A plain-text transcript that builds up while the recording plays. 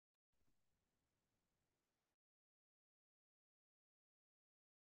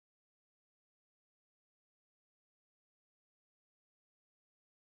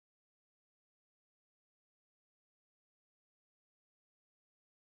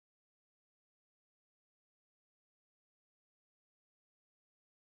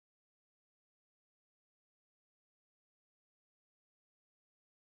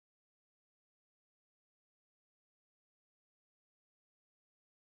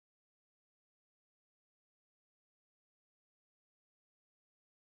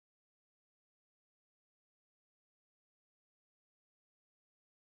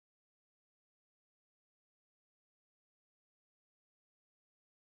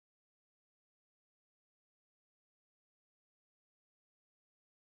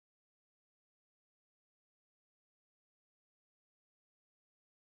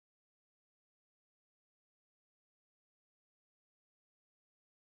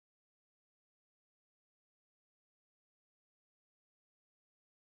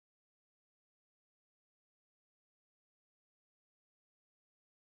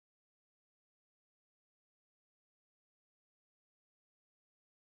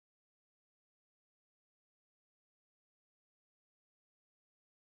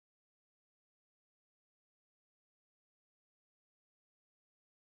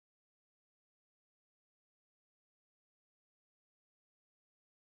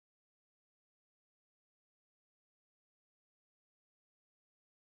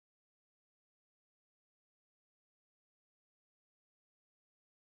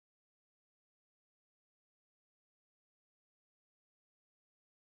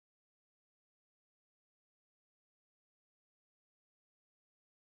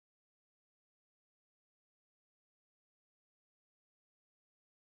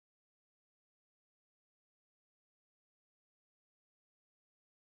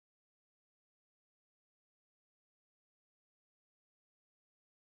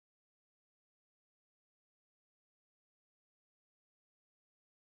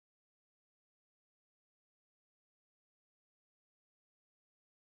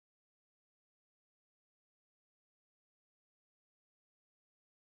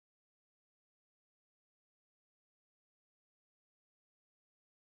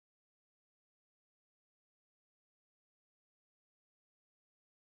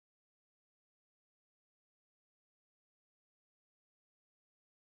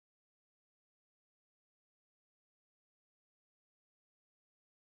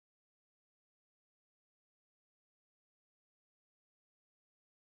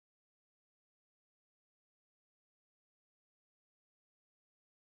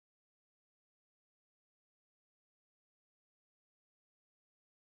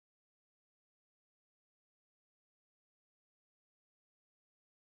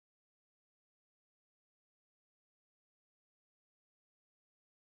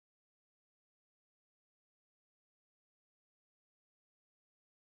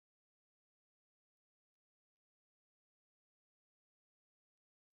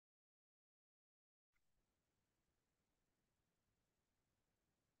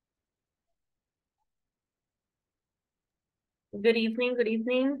Good evening, good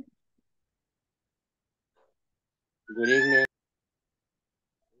evening. Good evening.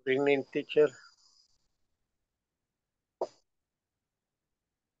 Good evening, teacher.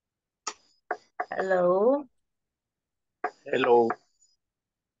 Hello, Hello.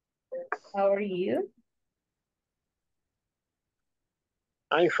 how are you?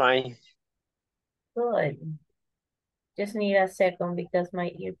 I'm fine. Good. Just need a second because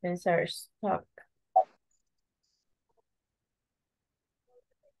my earphones are stuck.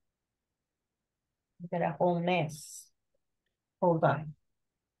 Got a whole mess. Hold on.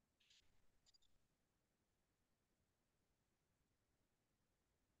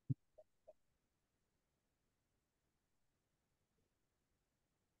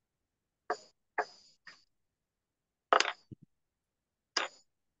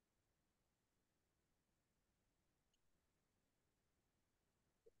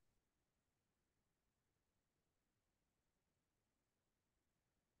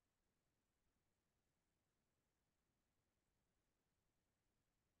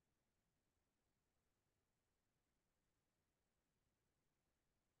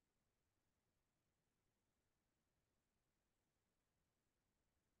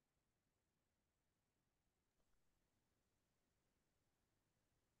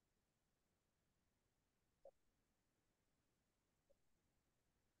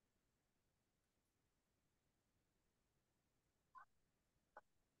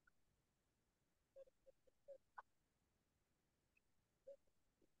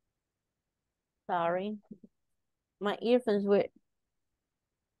 Sorry. My earphones were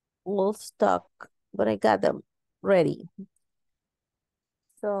all stuck, but I got them ready.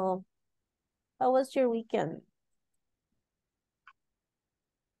 So, how was your weekend?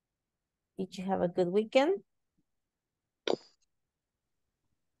 Did you have a good weekend?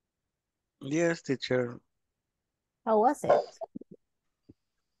 Yes, teacher. How was it?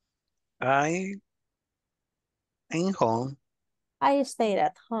 I am home. I stayed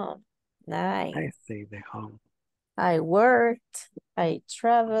at home. I Nice. stayed at home. I worked. I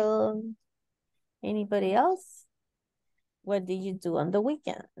traveled. Anybody else? What did you do on the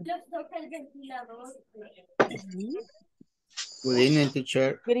weekend? Mhm. Good evening,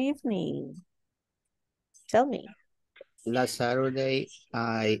 teacher. Good evening. Tell me. Last Saturday,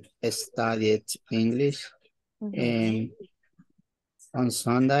 I studied English, Mhm. and on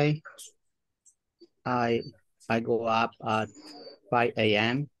Sunday, I I go up at 5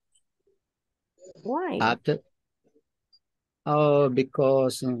 a.m. Why? after. Oh,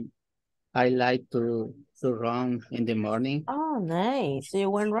 because I like to run in the morning. Oh, nice. So you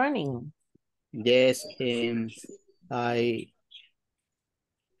went running. Yes, and I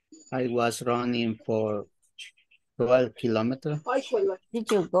I was running for 12 kilometers. Did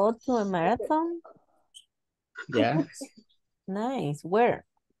you go to a marathon? Yeah. Nice. Where?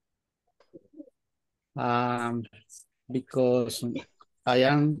 Um, because I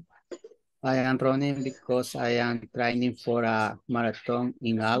am running because I am training for a marathon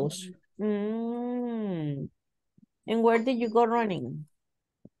in August. Mm. And where did you go running?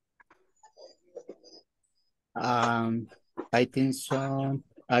 Um, I think so.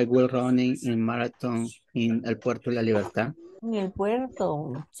 I will running in marathon in El Puerto de la Libertad. En el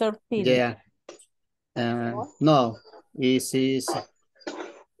puerto. Surf City. Yeah. No, this is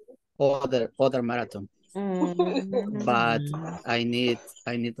other marathon, but Mm. I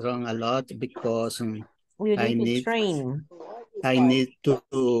need run a lot because You I need to need train. I need to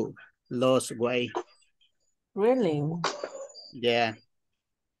lose weight. Really? Yeah,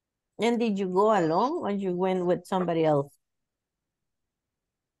 And did you go alone or you went with somebody else?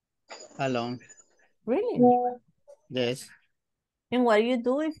 alone. Really? Yes. And what do you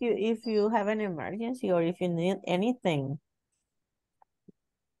do if you have an emergency or if you need anything?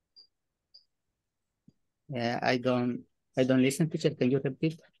 Yeah, I don't listen, teacher. Can you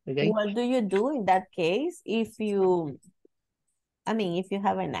repeat again? What do you do in that case if you, I mean, if you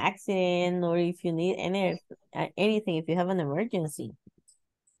have an accident or if you need anything, if you have an emergency?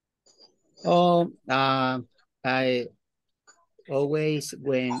 Oh, I always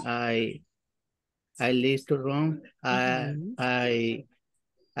when I leave to run, Mhm. I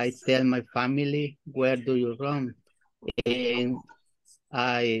tell my family where do you run, and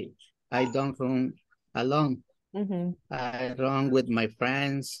I I don't run alone. Mhm. I run with my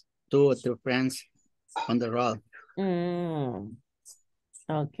friends, 2 or 3 friends on the road. Mm.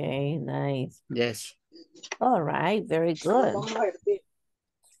 Okay, nice. Yes, All right, very good.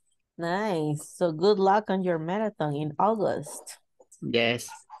 Nice. So good luck on your marathon in August. yes,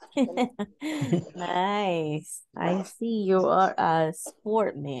 Nice. I see you are a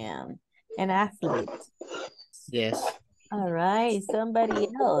sport man, an athlete. yes. All right, somebody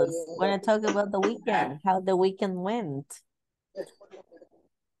else want to talk about the weekend, how the weekend went.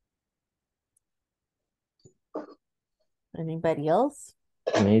 Anybody else?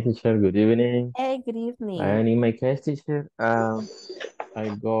 Hey, teacher, good evening. Hey, good evening. And in my case, teacher, I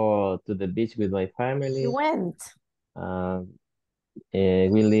go to the beach with my family. You went?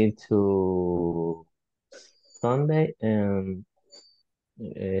 We leave to Sunday and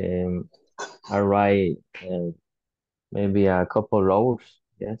arrive maybe a couple hours.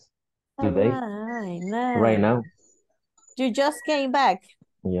 Yes, All today, right, right nice. now. You just came back?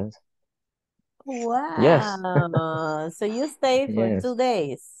 Yes, yes, Wow. So you stayed for yes, 2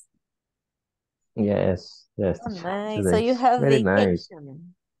 days. yes, yes, Oh, teacher. nice. So Today, you have very nice.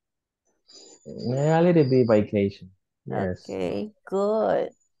 vacation. Yeah, a little bit vacation. Yes. Okay, good.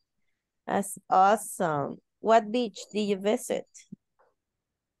 That's awesome. What beach did you visit?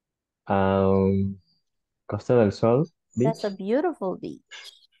 Um, Costa del Sol That's a Beach. beautiful beach.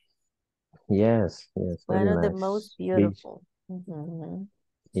 Yes, yes, One very of the most nice beach. beautiful. Mhm.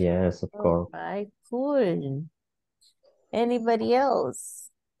 Yes, of All course. right, cool. Anybody else?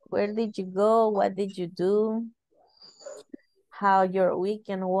 Where did you go? What did you do? How your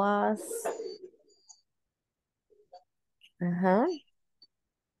weekend was? Uh-huh.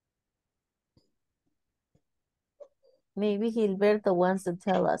 Maybe Gilberto wants to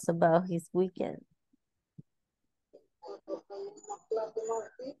tell us about his weekend.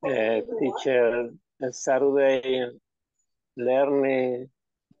 Teacher, Saturday, learn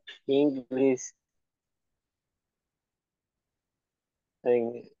English,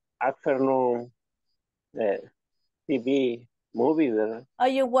 and afternoon, TV, movie there. Oh,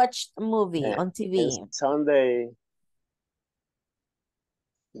 you watched a movie Uh, on and TV. Sunday,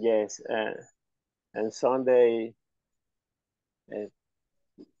 yes, and Sunday, uh,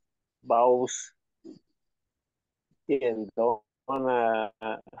 bows, tiendona,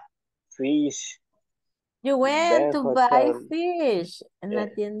 fish, You went bed to buy hotel, fish en la uh,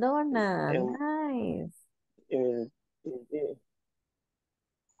 tiendona. and, Nice. and,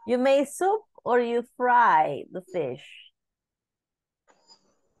 You made soup or you fry the fish?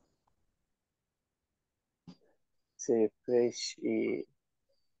 fish, y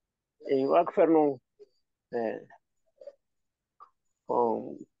afternoon, uh,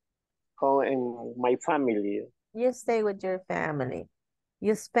 con, con my family, You stay with your family.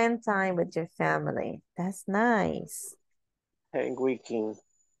 You spend time with your family. That's nice. and weekend.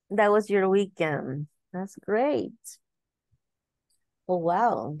 That was your weekend. That's great. Oh,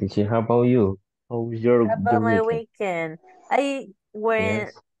 wow. Teacher, how about you? How was your About my weekend? weekend. I when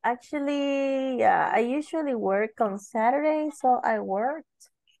Yes. actually, yeah, I usually work on Saturday, so I worked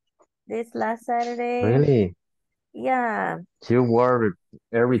this last Saturday. Really? Yeah. You work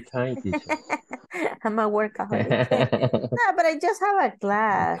every time, teacher. I'm a workaholic. No, but I just have a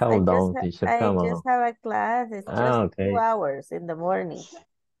class. Calm down, teacher. I Come just on. have a class. It's just Ah, two okay. hours in the morning.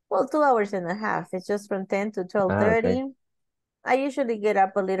 Well, 2 hours and a half. It's just from 10 to Ah, okay. 12:30. I usually get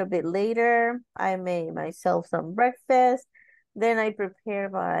up a little bit later. I make myself some breakfast. Then I prepare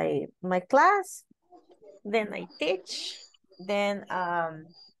my class. Then I teach. Then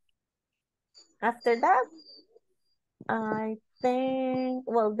after that, I think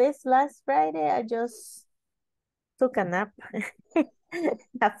well this last Friday I just took a nap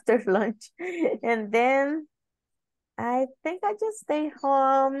after lunch. And then I think I just stayed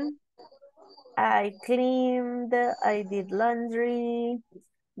home. I cleaned, I did laundry.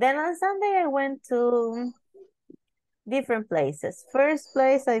 Then on Sunday I went to different places. First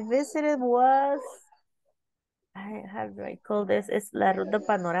place I visited was, how do I call this? It's La Ruta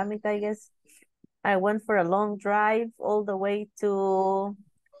Panorámica, I guess. I went for a long drive all the way to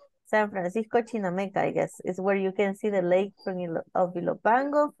San Francisco Chinameca, I guess. It's where you can see the lake of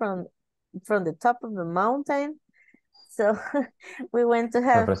Ilopango from the top of the mountain. So we went to San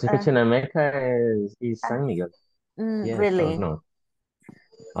have Francisco Chinameca is San Miguel. Yes or really, no?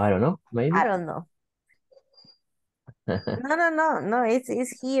 I don't know. I Maybe. don't know. No.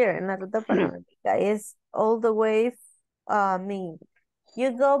 It's here in La Ruta Panorámica. It's all the way. I mean,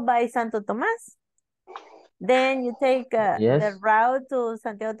 you go by Santo Tomás, then you take the Yes. route to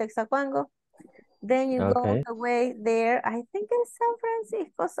Santiago Texacuango, then you go all Okay. the way there. I think it's San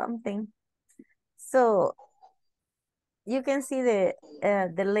Francisco something. So you can see the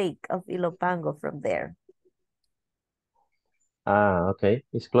lake of Ilopango from there. Ah, okay.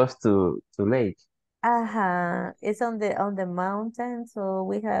 It's close to lake. It's on the mountain, so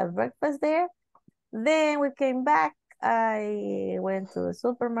we have breakfast there. Then we came back. I went to the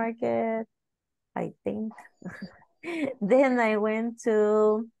supermarket, I think. Then I went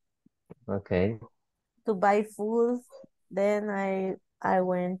Okay. to buy food. Then I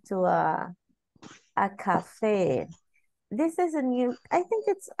went to a cafe. This is a new, I think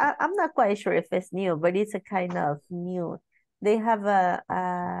I'm not quite sure if it's new, but it's a kind of new. They have a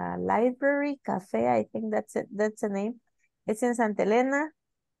library cafe. I think that's it. That's the name. It's in Santa Elena.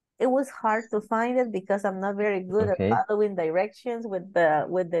 It was hard to find it because I'm not very good at Okay. following directions with the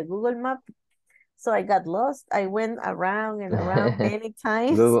Google map. So I got lost. I went around and around many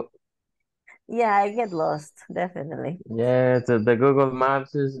times. Google, Yeah, I get lost, definitely. yeah, the Google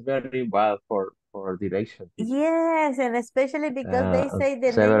Maps is very well for direction, teacher. Yes, and especially because they say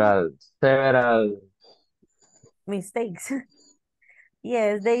the name of Several. mistakes.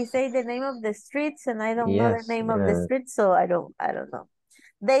 Yes, they say the name of the streets and I don't know the Yes, name of the streets, so I don't know.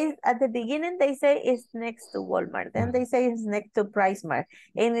 They at the beginning they say it's next to Walmart, then they say it's next to PriceMart,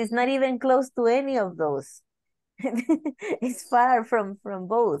 and it's not even close to any of those. It's far from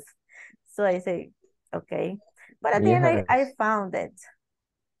both. So I say, okay. But at the end I yes. found it.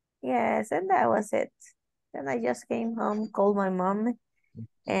 Yes, and that was it. Then I just came home, called my mom,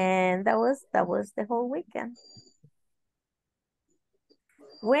 and that was the whole weekend.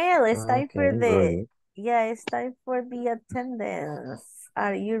 Well, it's time for Okay, great. it's time for the attendance.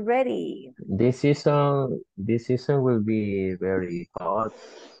 Are you ready? This season will be very hot,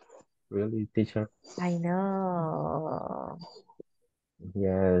 really, teacher. I know.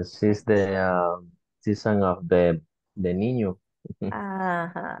 Yes, it's the season of the niño.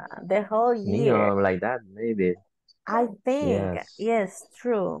 The whole year. Niño like that, maybe. I think, Yes. yes,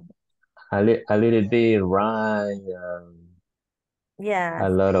 true. A little bit rain, Yes, a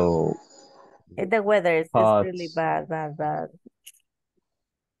lot of the weather is hot. really bad, bad, bad.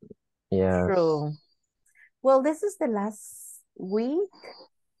 Yes. True. Well, this is the last week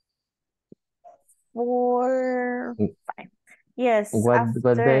for Mm, fine. Yes, what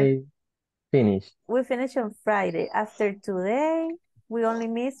after they finished? we finish on Friday. After today, we only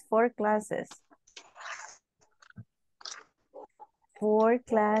miss 4 classes. 4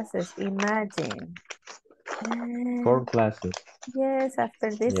 classes, imagine. 4 classes. Yes, after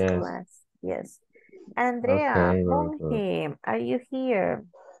this Yes. class. Yes. Andrea, Okay, very good. Monge, are you here?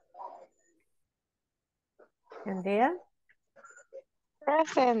 Andrea?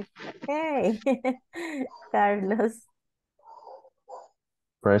 Present. Hey. Carlos,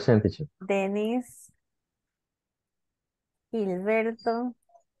 Present teacher. Dennis, Gilberto,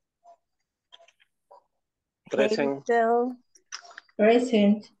 Present. Hazel,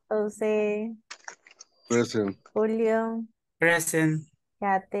 Present. Jose, Present. Julio, Present.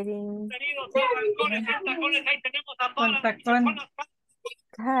 Catherine, Contactuando.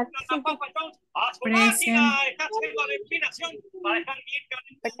 Katy, Present.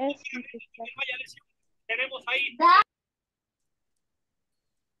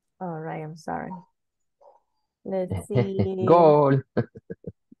 all right, I'm sorry. Let's see. Goal.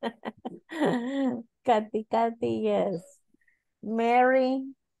 Katy, yes. Mary,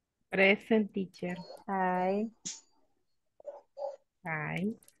 Present, teacher. hi. Hi.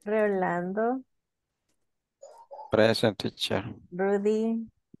 Rolando, Present teacher. Rudy,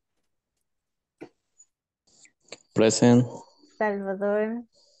 Present. Salvador,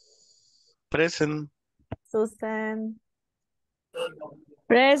 Present. Susan,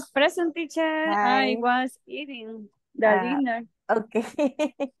 Present, teacher. I hi. was eating the Ah, dinner.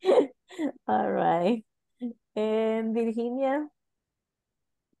 okay. All right. And Virginia,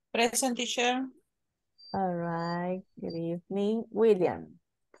 Present, teacher. all right. Good evening. William,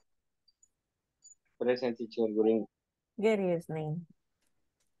 Present teacher. Green. good evening.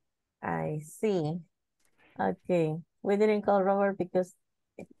 I see. Okay. We didn't call Robert because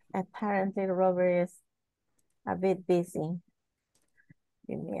apparently Robert is a bit busy.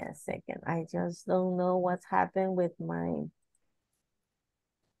 Give me a second. I just don't know what's happened with my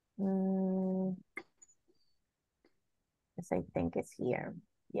yes, I think it's here.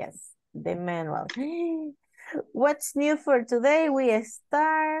 Yes, the manual. What's new for today? We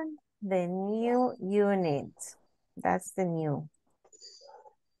start the new unit. That's the new.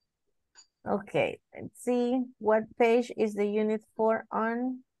 Okay, let's see. What page is the unit 4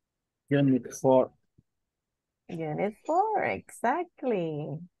 on? Unit 4. Unit 4,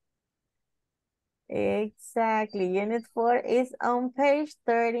 exactly. Exactly. Unit 4 is on page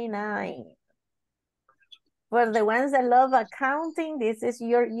 39. For the ones that love accounting, this is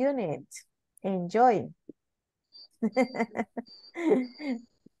your unit. Enjoy.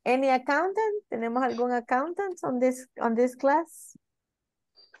 Any accountant? ¿Tenemos algún accountant on this class?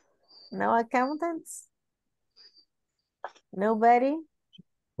 No accountants? Nobody?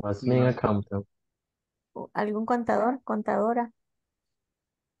 What's being accountant? ¿Algún contador? ¿Contadora?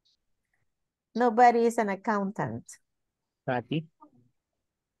 Nobody is an accountant. Kathy.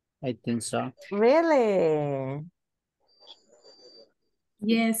 I think so. Really?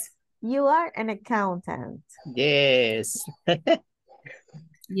 Yes. You are an accountant. Yes.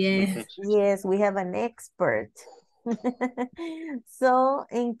 Yes. Yes, we have an expert. So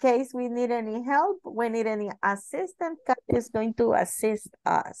in case we need any help, we need any assistance, Kat is going to assist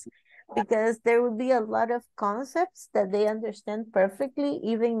us because there will be a lot of concepts that they understand perfectly,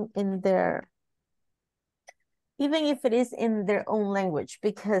 even if it is in their own language,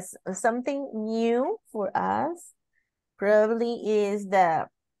 because something new for us probably is that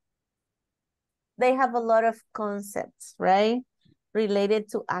they have a lot of concepts, right? Related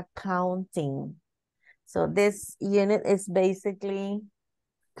to accounting. So this unit is basically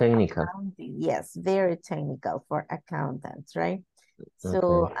Technical. accounting. Yes, very technical for accountants, right?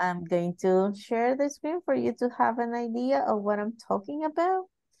 So Okay. I'm going to share the screen for you to have an idea of what I'm talking about.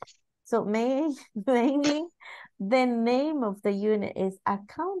 So mainly the name of the unit is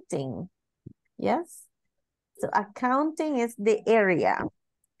accounting. Yes. So accounting is the area,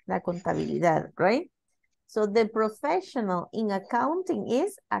 la contabilidad, right? So the professional in accounting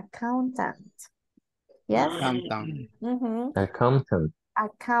is accountant. Yes. Countdown. Accountant.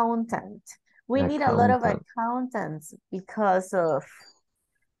 Accountant. We need a lot of Accountant. accountants because of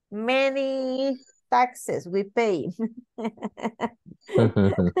many taxes we pay.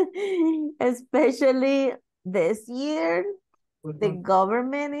 Especially this year, the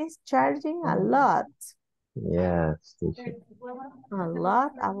government is charging a lot. Yes, teacher. A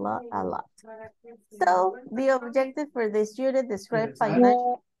lot, a lot, a lot. So the objective for this unit describe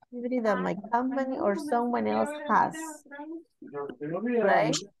financial activity that my company or someone else has.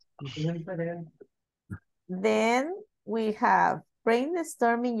 Right? Then we have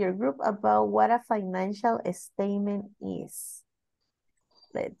brainstorming your group about what a financial statement is.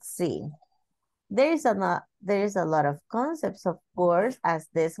 Let's see. There's a lot of concepts, of course, as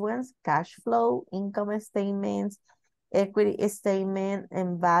this one's cash flow, income statements, equity statement,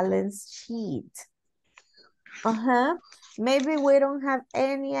 and balance sheet. Maybe we don't have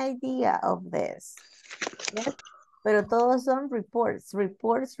any idea of this. Yes? Pero todos son reports.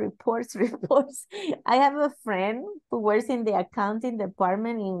 I have a friend who works in the accounting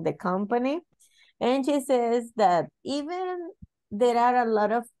department in the company, and she says that even there are a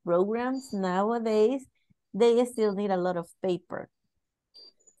lot of programs nowadays, they still need a lot of paper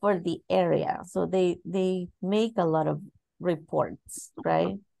for the area. So they make a lot of reports,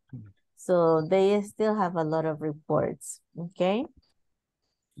 right? So they still have a lot of reports, okay?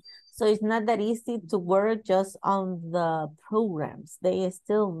 So it's not that easy to work just on the programs. They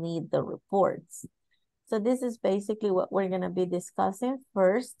still need the reports. So this is basically what we're going to be discussing.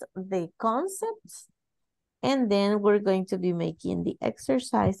 First, the concepts, and then we're going to be making the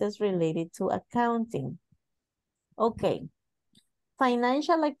exercises related to accounting. Okay.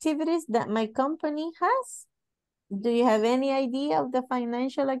 Financial activities that my company has. Do you have any idea of the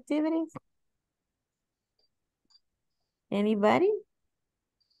financial activities? Anybody?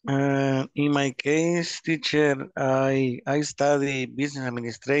 In my case, teacher, I study business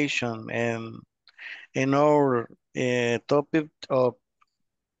administration and our topic of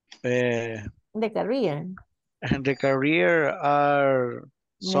The career. the career are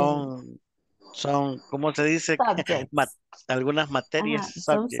Name. ¿cómo se dice? Subjects. Algunas materias,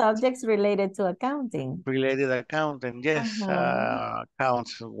 Some subjects subjects related to accounting. related accounting. Yes,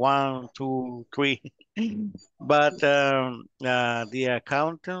 accounts 1, 2, 3. But the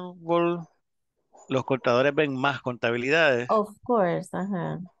accountant los contadores ven más contabilidades. Of course.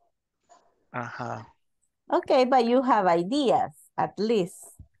 Ajá. Okay, but you have ideas, at least.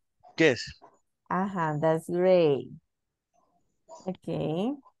 Yes. That's great.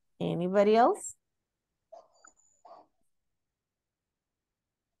 Okay. Anybody else?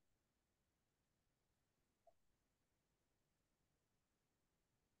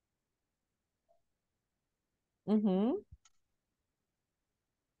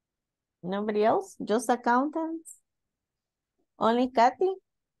 Nobody else? Just accountants? Only Kathy?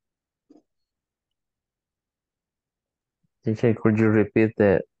 Teacher, could you repeat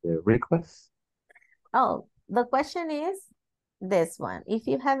the request? Oh, the question is this one. If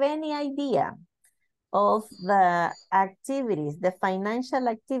you have any idea of the activities, the financial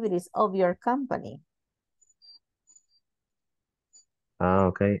activities of your company.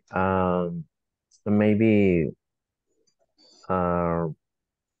 Okay. So maybe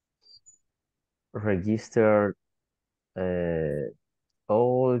register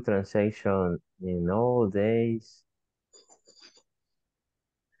all transaction in all days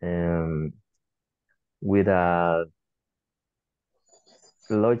with a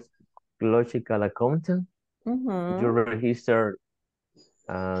logical accountant. You register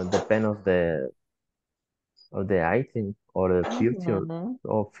depend of the item or the future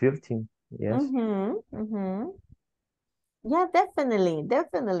or 15. Yes. Yeah, definitely,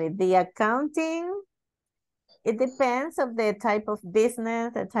 definitely. The accounting, it depends of the type of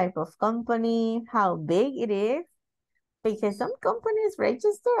business, the type of company, how big it is, because some companies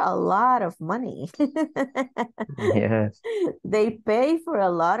register a lot of money. Yes. They pay for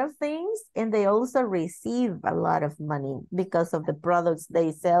a lot of things and they also receive a lot of money because of the products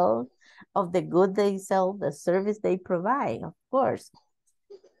they sell, of the good they sell, the service they provide, of course.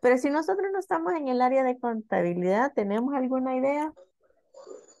 Pero si nosotros no estamos en el área de contabilidad, ¿tenemos alguna idea?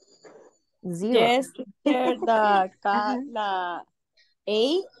 Zero. Yes, teacher, la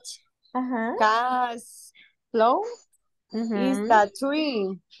H cash flow is the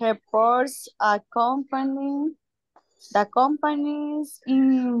three reports accompanying the company's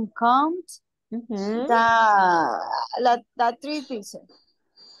income. The three pieces.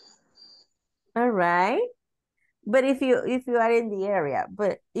 All right. But if you are in the area,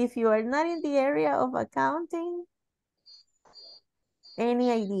 but if you are not in the area of accounting,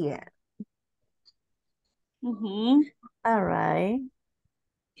 any idea? All right.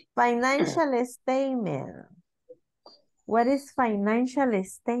 Financial statement. What is financial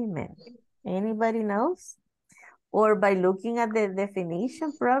statement? Anybody knows? Or by looking at the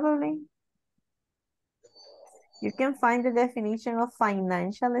definition, probably. You can find the definition of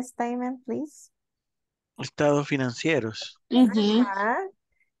financial statement, please. Estados financieros.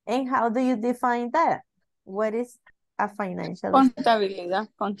 And how do you define that? What is a financial Contabilidad,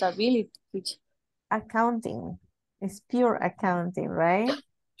 contability. accounting? It's pure accounting, right?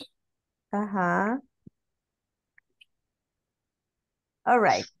 All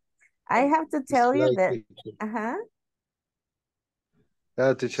right. I have to tell you that.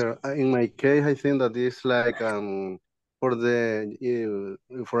 Yeah, teacher. In my case, I think that it's like for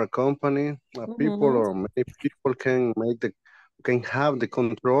for a company, people or many people can have the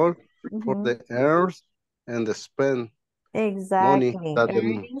control for the earns and the spend money Exactly. that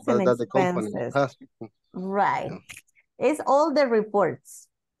Earnings and that the company expenses. has. Right. It's all the reports,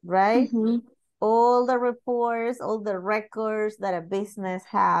 right? All the reports, all the records that a business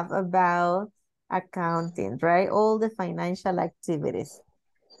have about accounting, right? All the financial activities.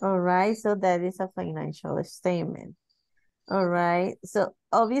 All right. So that is a financial statement. All right. So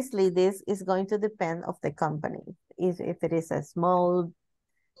obviously this is going to depend of the company. If it is a small,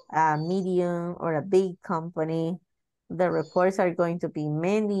 medium, or a big company, the reports are going to be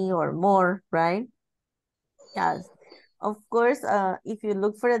many or more, right? Yes. Of course, if you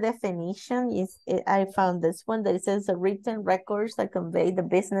look for a definition, I found this one that it says written records that convey the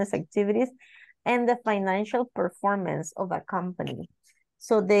business activities and the financial performance of a company.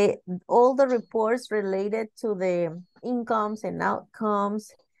 So all the reports related to the incomes and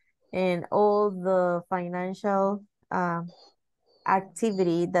outcomes and all the financial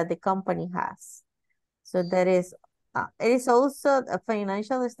activity that the company has. So that is, it is also,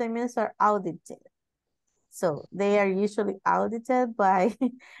 financial statements are audited. So they are usually audited by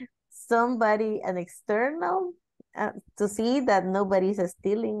somebody, an external, to see that nobody's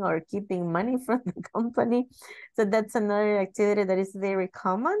stealing or keeping money from the company. So that's another activity that is very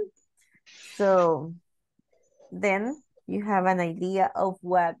common. So then you have an idea of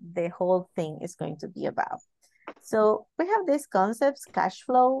what the whole thing is going to be about. So we have these concepts: cash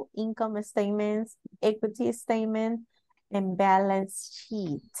flow, income statements, equity statement, and balance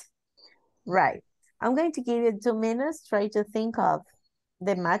sheet. Right. I'm going to give you 2 minutes. Try to think of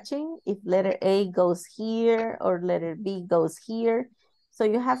the matching. If letter A goes here or letter B goes here. So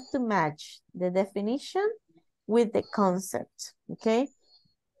you have to match the definition with the concept, okay?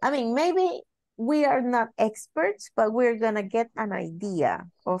 I mean, maybe we are not experts, but we're gonna get an idea,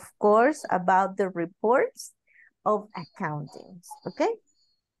 of course, about the reports of accountings, okay?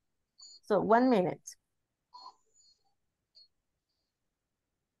 So 1 minute.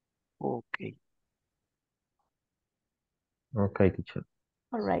 Okay. Okay, teacher.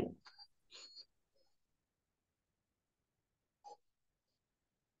 All right.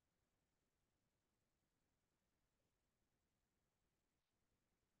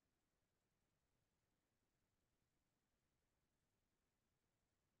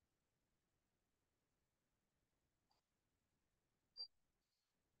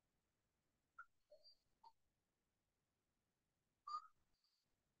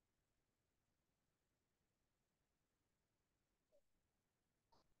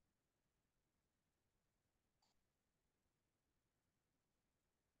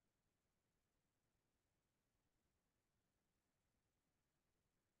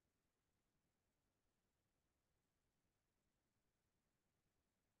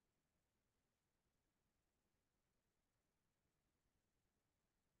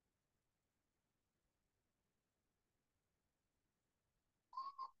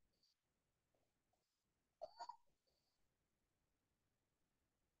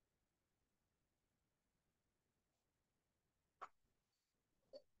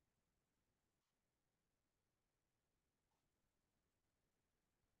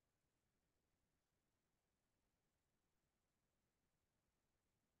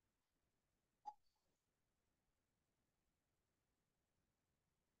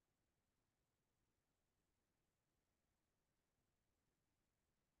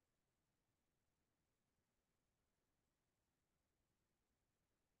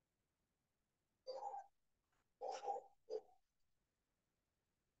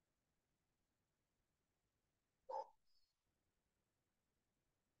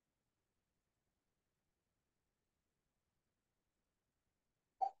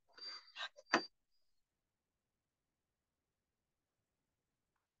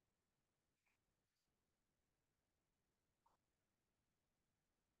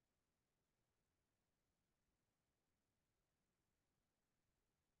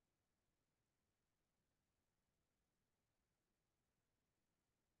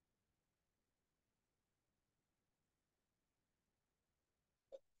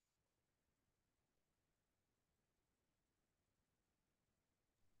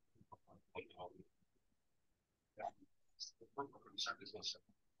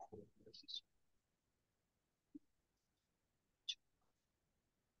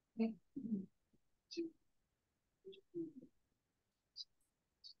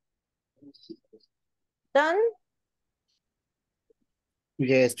 Done?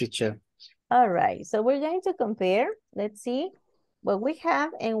 Yes, teacher. All right, so we're going to compare. Let's see what we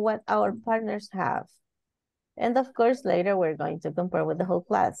have and what our partners have. And of course, later we're going to compare with the whole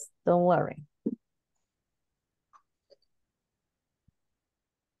class. Don't worry.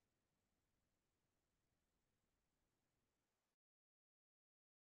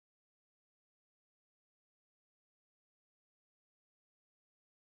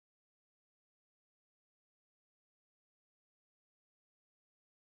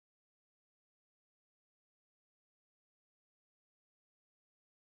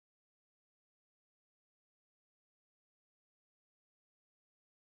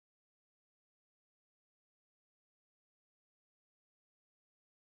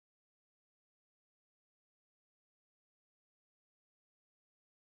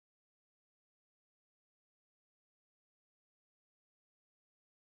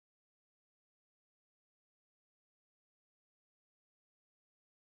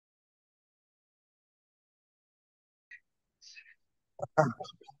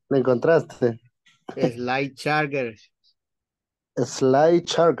 ¿Me encontraste? Slide charger. Slide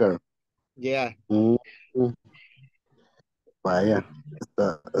charger. Yeah. Mm, Vaya.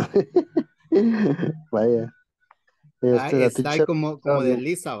 Vaya. La Slide teacher, como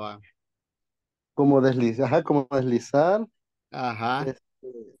desliza, va. como deslizar, ajá, como deslizar. Ajá.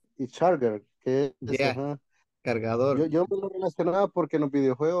 Y charger, que es, Yeah. ajá. Cargador. Yo me lo relacionaba porque en los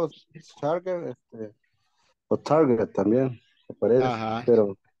videojuegos, charger, o target también, me parece, Ajá.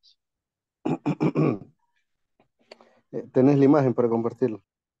 pero tenés la imagen para compartirlo.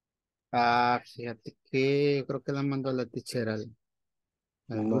 Fíjate que creo que la mandó la teacher al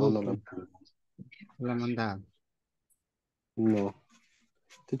No, no grupo. La mandaron. no.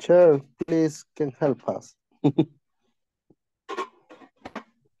 Teacher, please can help us.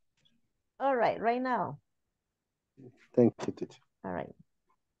 All right now. Thank you, teacher. All right.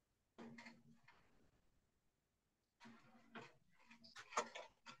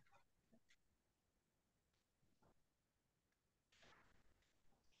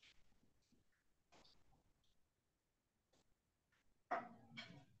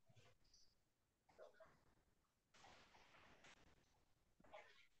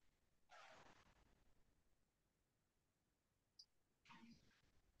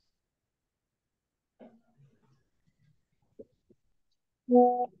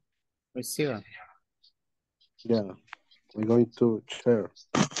 Reciba. Yeah, we're going to share.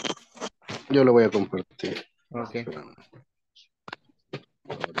 Yo lo voy a compartir. Okay.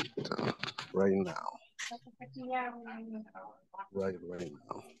 Right now. Right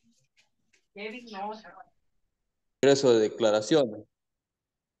now. Ingreso de declaraciones.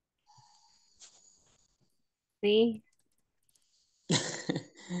 Sí.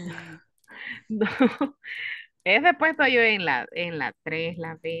 No. Ese puesto yo en la 3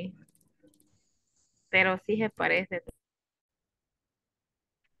 la B. Pero sí se parece.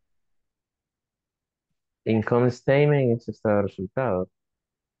 Income statement es estado de resultados.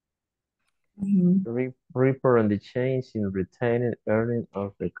 Report on the change in retained earnings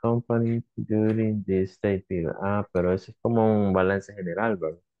of the company during the state period. Ah, pero eso es como un balance general,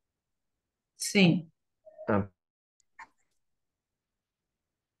 ¿verdad? Sí. Ah,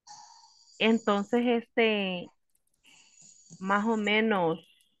 Entonces, más o menos,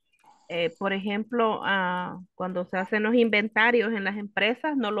 por ejemplo, cuando se hacen los inventarios en las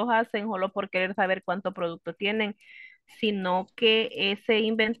empresas, no los hacen solo por querer saber cuánto producto tienen, sino que ese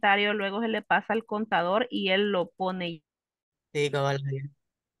inventario luego se le pasa al contador y él lo pone. Sí, cabal.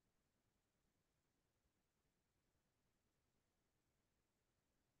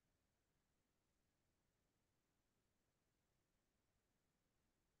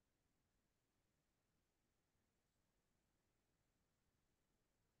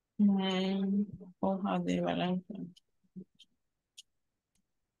 Hoja de balance.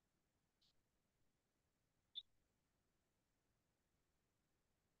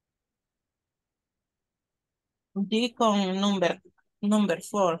 D con number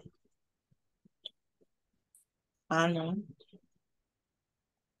 4. No.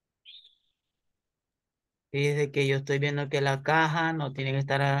 Fíjese que yo estoy viendo que la caja no tiene que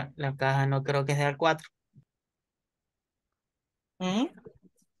estar, la caja no creo que sea el 4. ¿Mm?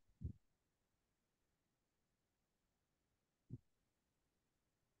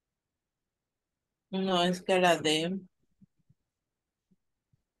 No, es que la D.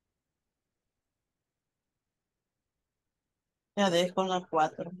 Ya dejo con la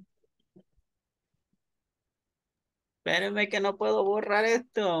 4. Espérenme que no puedo borrar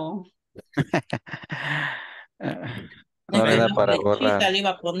esto. No Es le que da la para borrar. flechita le iba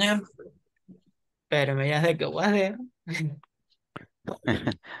a poner. Espérenme, ya sé qué voy a hacer.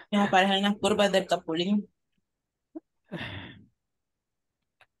 Ya aparecen las curvas del capulín.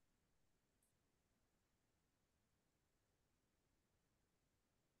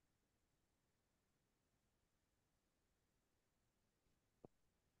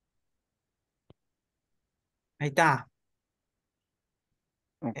 Ahí está.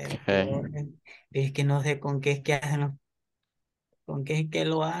 Ok. Es que no sé con qué es que hacen con qué es que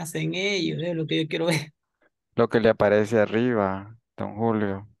lo hacen ellos, es lo que yo quiero ver. Lo que le aparece arriba, don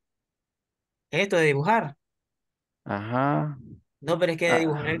Julio. Esto de dibujar. Ajá. No, pero es que de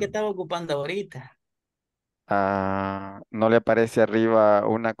dibujar es el que Ah, estaba ocupando ahorita. ¿no le aparece arriba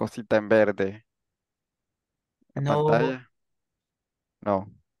una cosita en verde en No, pantalla? No.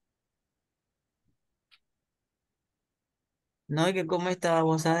 no, es que como esta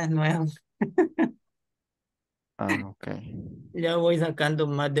babosada es nueva. Ah, ok. Ya voy sacando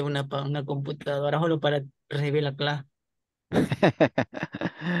más de una computadora solo para recibir la clase.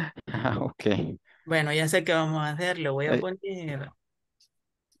 Ah, ok. Bueno, ya sé qué vamos a hacer. Eh,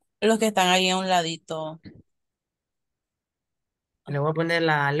 Los que están ahí a un ladito. le voy a poner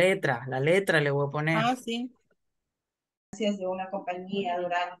la letra le voy a poner. Ah, sí. De una compañía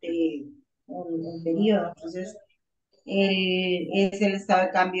durante un periodo. Entonces, es el estado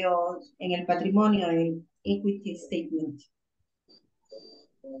de cambio en el patrimonio, el equity statement.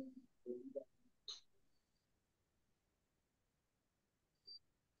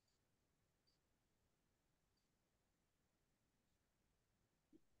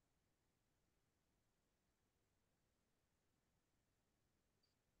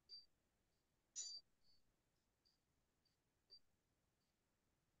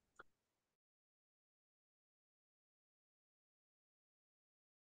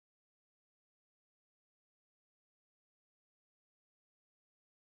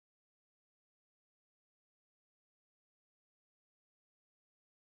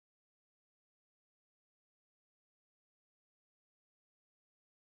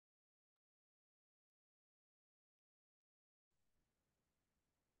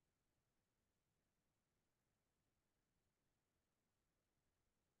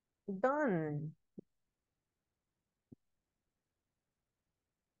 Done.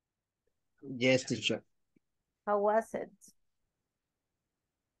 Yes, teacher. How was it?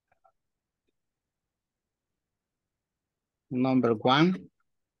 Number 1.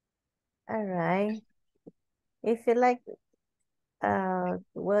 All right. If you like,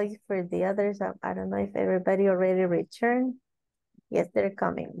 well, for the others, I don't know if everybody already returned. Yes, they're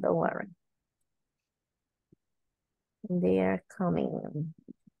coming. Don't worry. They are coming.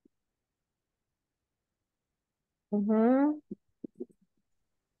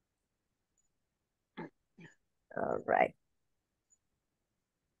 All right.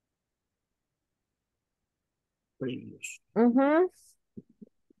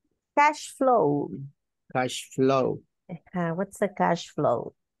 Cash flow. Cash flow. What's the cash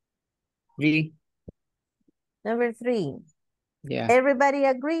flow? 3. Number 3. Yeah. Everybody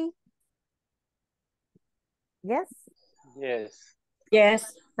agree? Yes? Yes.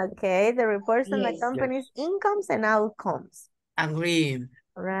 Yes. Okay, the reports on the Yes. company's incomes and outcomes. Agree.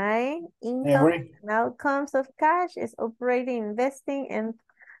 Right? Income and outcomes of cash is operating, investing, and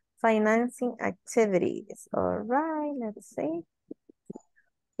financing activities. All right, let's see.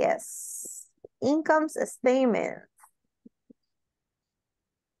 Yes. Incomes statement.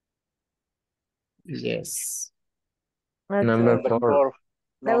 Yes. Okay. Number Number 4. 4.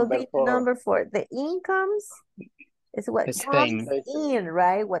 That would Number be 4. number 4. The incomes is what comes Statement. in,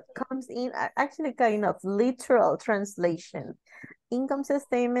 right? What comes in, actually kind of literal translation. Income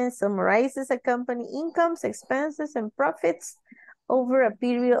statement summarizes a company incomes, expenses, and profits over a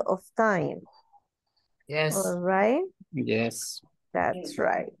period of time. Yes. All right, Yes. that's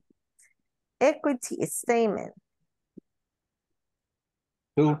right. Equity statement.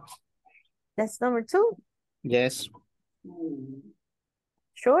 2. That's number 2. Yes.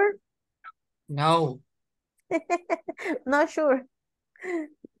 Sure? No. Not sure.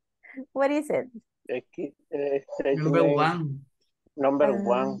 What is it? Number Statement 1. number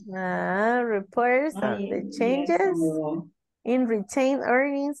 1. Reports on the changes in retained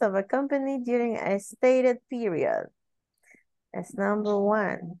earnings of a company during a stated period. That's number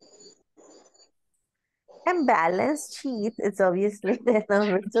 1. And balance sheet is obviously the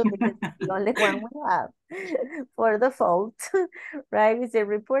number two because it's the only one we have for default, right? It's the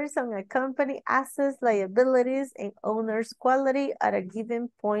reports on a company assets, liabilities, and owner's quality at a given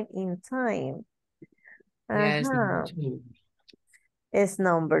point in time. Yes, number Ajá, two. es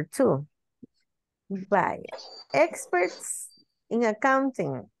number two. Vaya. Experts in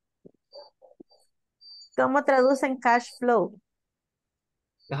accounting. ¿Cómo traducen cash flow?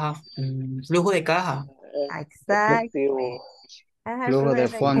 Caja, flujo de caja. Exactly. Efectivo. Ajá, Flujo de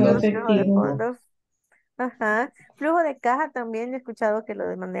efectivo, fondos. flujo de Efectivo. fondos. Ajá. Flujo de caja también he escuchado que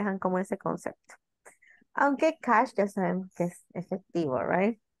lo manejan como ese concepto. Aunque cash ya sabemos que es efectivo,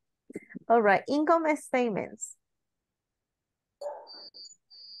 right? All right. Income statements.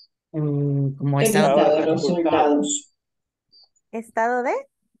 Como El estado Estado listado de de resultados. resultados. Estado de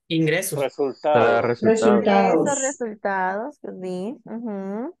ingresos. Cada Resultados. resultado. ingresos, Resultados. resultados, could be.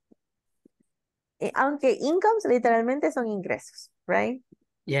 Ujú. Aunque incomes literalmente son ingresos, right?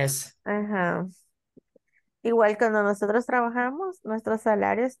 Yes. Ajá. Igual cuando nosotros trabajamos, nuestros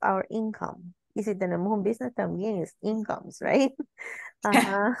salarios, our income. Y si tenemos un business también es incomes, right?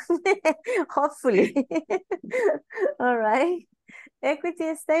 Ajá. Hopefully. All right.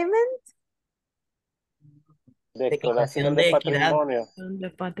 Equity statement. Declaración Declaración de de equidad. patrimonio. De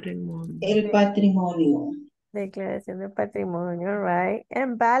patrimonio. El patrimonio. Declaración de patrimonio, right?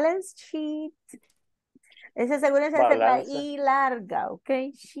 And balance sheet. Ese asegúrense de hacer la Balance. I larga, ¿ok?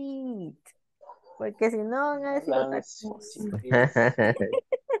 Sheet. Porque si no van a decir otra Balance. cosa.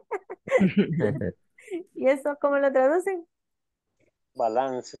 ¿Y eso cómo lo traducen?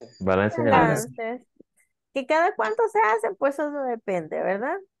 Balance. Balance general. Balances. ¿Que cada cuánto se hace? Pues eso depende,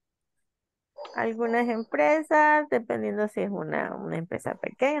 ¿verdad? Algunas empresas, dependiendo si es una empresa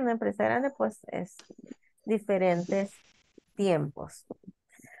pequeña, una empresa grande, pues es diferentes tiempos.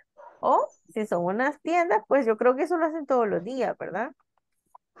 O si son unas tiendas, pues yo creo que eso lo hacen todos los días, ¿verdad?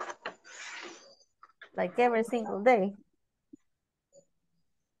 Like every single day.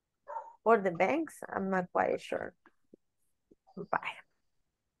 Or the banks, I'm not quite sure. Bye.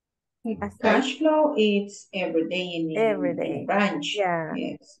 Cash flow is every day Every in day. a branch. Yeah.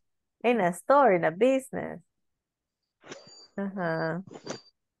 Yes. In a store, in a business.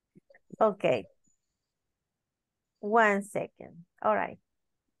 Okay. 1 second. All right.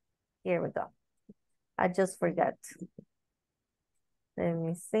 Here we go. I just forgot. Let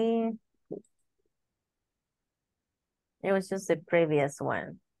me see. It was just the previous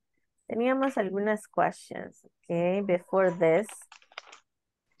one. Teníamos algunas questions, okay, before this.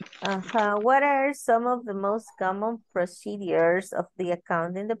 What are some of the most common procedures of the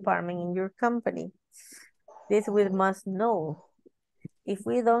accounting department in your company? This we must know. If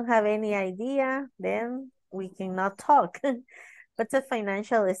we don't have any idea, then we cannot talk. What's a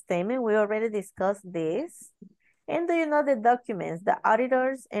financial statement? We already discussed this. And do you know the documents the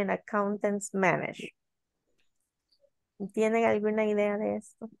auditors and accountants manage? ¿Tienen alguna idea de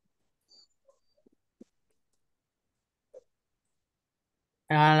esto?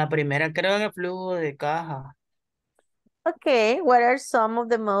 La primera creo que flujo de caja. Okay, what are some of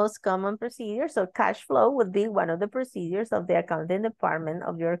the most common procedures? So cash flow would be one of the procedures of the accounting department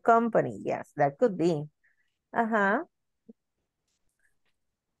of your company. Yes, that could be.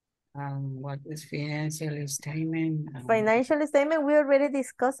 What is financial statement? Financial statement, we already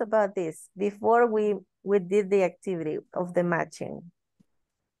discussed about this before we did the activity of the matching.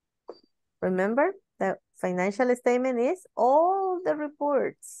 Remember, the financial statement is all the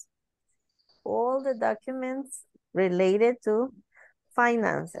reports, all the documents related to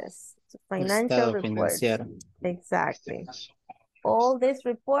finances, to financial Estado reports. financiero. Exactly. All these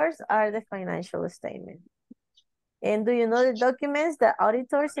reports are the financial statement. And do you know the documents that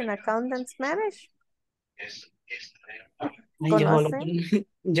auditors and accountants manage?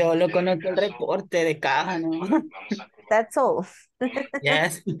 Yo lo conozco el reporte de caja, ¿no? That's all.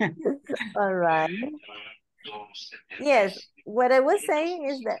 Yes. All right. Yes, what I was saying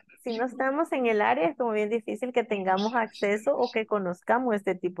is that si no estamos en el área es como bien difícil que tengamos acceso o que conozcamos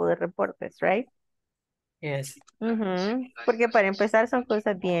este tipo de reportes, right? Yes. Porque para empezar son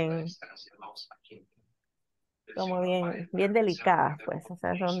cosas bien, como bien delicadas, pues, o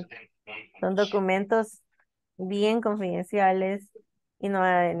sea, son documentos bien confidenciales y no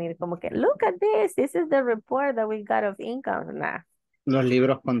va a venir como que, look at this is the report that we got of income, nah. Los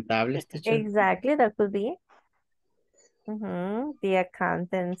libros contables, teacher. Exactly, that could be. The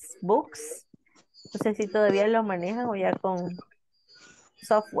accountant's books. No sé si todavía lo manejan o ya con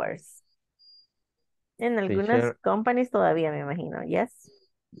softwares. En algunas Teacher, companies todavía me imagino, yes.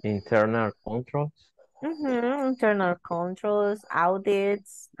 internal controls. Internal controls,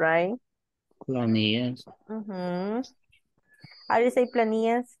 audits, right? Planillas. How do you say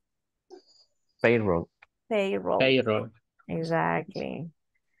planillas? Payroll. Payroll. Exactly.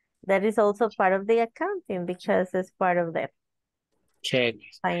 That is also part of the accounting because it's part of the Check.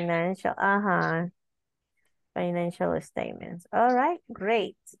 financial, financial statements. All right,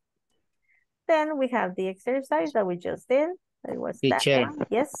 great. Then we have the exercise that we just did. It was that Teacher. one.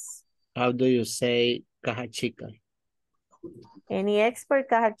 Yes. How do you say caja chica? Any expert,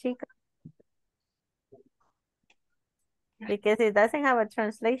 caja chica? Because it doesn't have a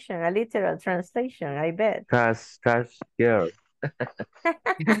translation, a literal translation, I bet. Cash girl.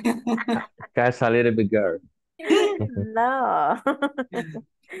 Cash a little bit girl. No.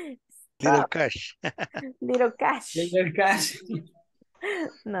 Little cash. Little cash. Little cash.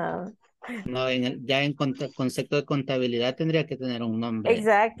 No. No, ya en concepto de contabilidad tendría que tener un nombre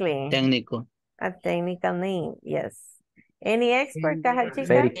Exactly. técnico. A technical name, yes. Any expert, caja chica?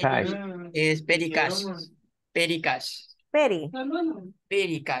 Petty cash. Es petty cash. Petty cash. Petty.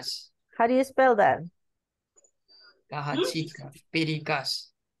 Petty cash. How do you spell that? Caja chica. Petty cash.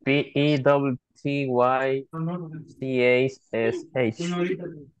 Pettycash.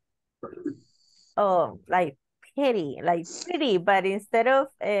 Oh, like petty, like pretty, but instead of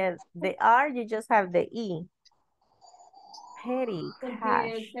the R, you just have the E. Petty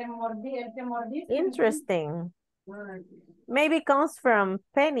cash. Interesting. Maybe comes from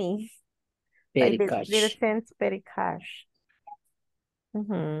penny. Petty Like cash. little cents, petty cash.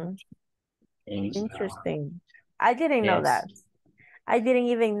 Interesting. I didn't know that. I didn't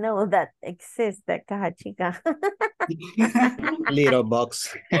even know that exists, that caja chica. Little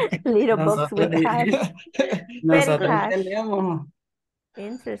box. Little box with cash. Petty cash. Tenemos.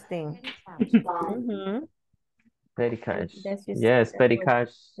 Interesting. Petty cash. That's just- Yes, petty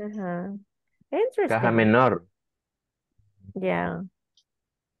cash. Interesting. Caja menor. Yeah.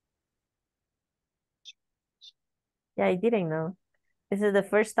 Yeah, I didn't know. This is the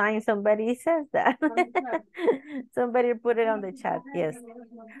first time somebody says that. Somebody put it on the chat. Yes.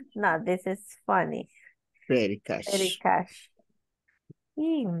 No, this is funny. Petty cash. Petty cash.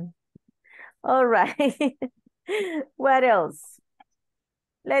 All right. What else?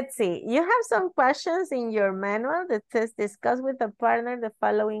 Let's see. You have some questions in your manual that says discuss with a partner the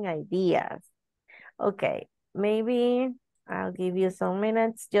following ideas. Okay. Maybe I'll give you some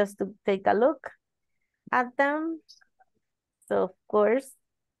minutes just to take a look at them. So of course,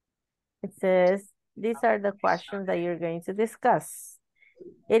 it says, these are the questions that you're going to discuss.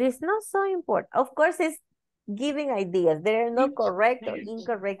 It is not so important. Of course, it's giving ideas. There are no correct or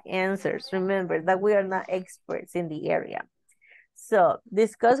incorrect answers. Remember that we are not experts in the area. So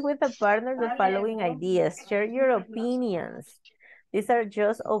discuss with a partner the following ideas. Share your opinions. These are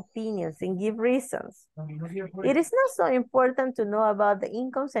just opinions and give reasons. It is not so important to know about the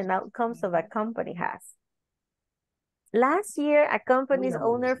incomes and outcomes of a company has. Last year, a company's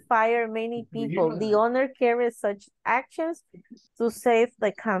owner fired many people. The owner carried such actions to save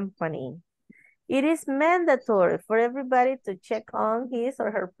the company. It is mandatory for everybody to check on his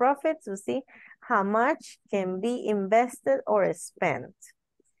or her profit to see how much can be invested or spent.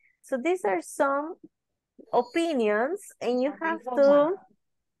 So these are some opinions, and you have to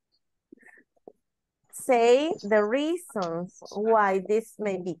say the reasons why this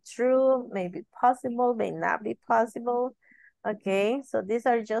may be true, may be possible, may not be possible. Okay, so these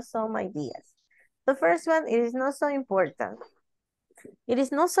are just some ideas. The first one, it is not so important. It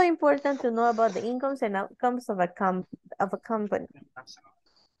is not so important to know about the incomes and outcomes of a company.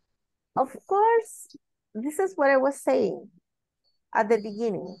 Of course, this is what I was saying at the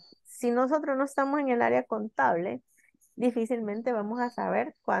beginning. Si nosotros no estamos en el área contable, difícilmente vamos a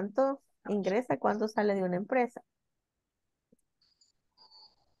saber cuánto ingresa, cuánto sale de una empresa.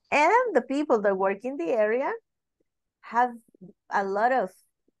 And the people that work in the area have a lot of,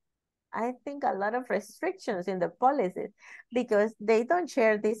 I think, a lot of restrictions in the policies because they don't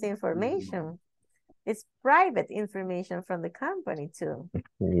share this information. It's private information from the company too.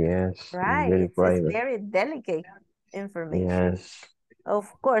 Yes. Right. Very It's private. very delicate information. Yes.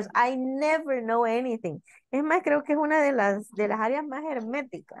 Of course, I never know anything. Es más, creo que es una de las áreas más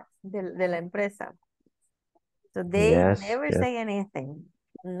herméticas de la empresa. So they never say anything.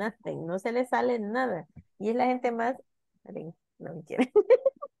 Nothing. No se les sale nada. Y es la gente más... No me quiere.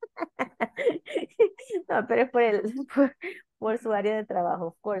 No, pero es por su área de trabajo.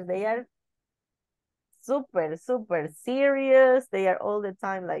 Of course, they are super, super serious. They are all the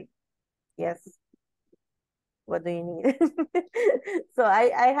time like, yes. What do you need? So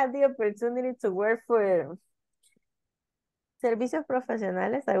I had the opportunity to work for Servicios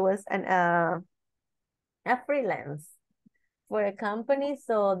Profesionales. I was a freelance for a company,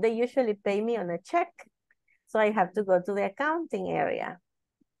 so they usually pay me on a check. So I have to go to the accounting area.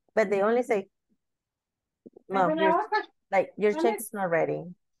 But they only say, no, your check's not ready.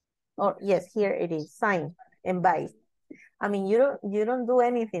 Or yes, here it is, sign and buy. I mean, you don't do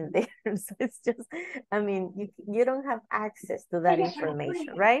anything there. So it's just, I mean, you don't have access to that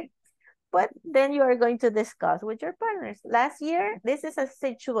information, right? But then you are going to discuss with your partners. Last year, this is a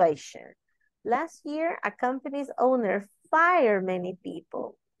situation. Last year, a company's owner fired many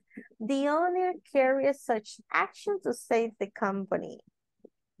people. The owner carried such action to save the company.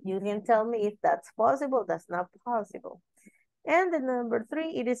 You can tell me if that's possible, that's not possible. And the number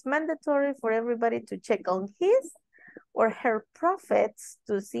 3, it is mandatory for everybody to check on his or her profits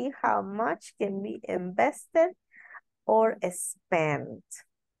to see how much can be invested or spent.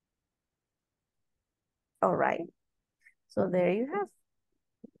 All right. So there you have.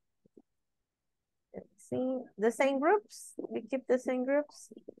 Let's see, the same groups. We keep the same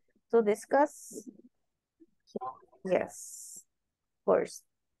groups to discuss. Yes, of course.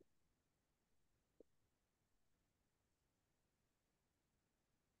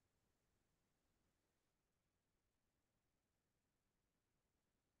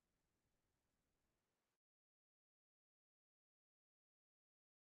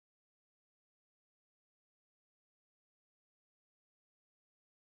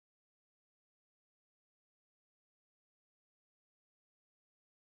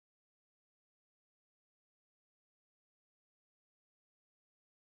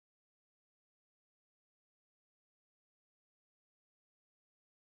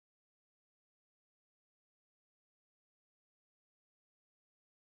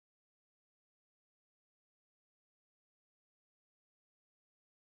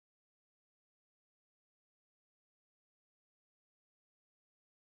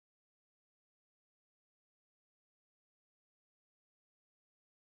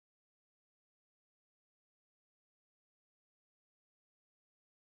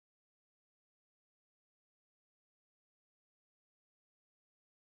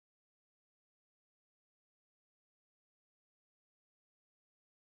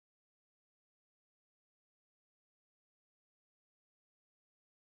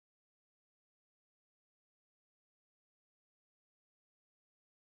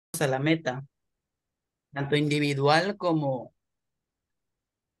 A la meta, tanto individual como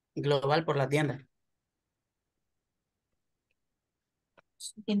global por la tienda.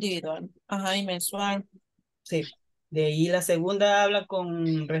 Individual. Ajá, y mensual. Sí. De ahí la segunda habla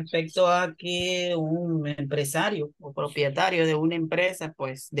con respecto a que un empresario o propietario de una empresa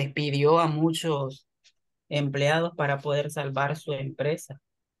pues despidió a muchos empleados para poder salvar su empresa.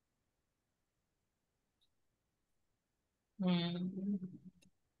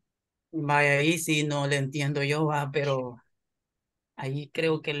 Vaya, ahí sí no le entiendo yo, va, pero ahí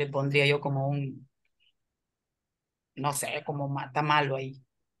creo que le pondría yo como un, no sé, como mata malo ahí.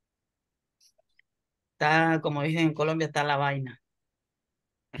 Está, como dicen en Colombia, está la vaina.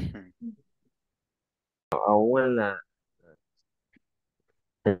 Aún en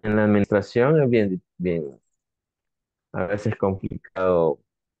la administración es bien, a veces complicado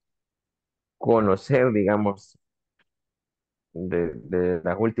conocer, digamos, de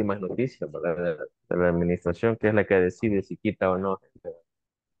las últimas noticias, ¿verdad? De la administración, que es la que decide si quita o no.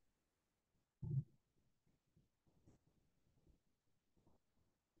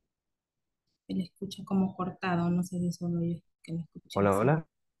 Se le escucha como cortado, no sé si solo yo que le escuché Hola, así. hola.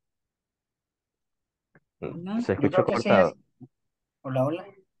 Hola. Se Yo escuchó creo que sí es. cortado. Hola, hola.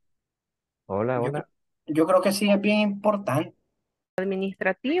 Hola, Yo, hola. yo creo que sí es bien importante.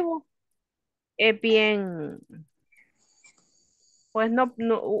 Administrativo es bien, pues no,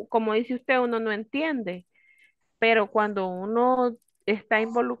 como dice usted, uno no entiende, pero cuando uno está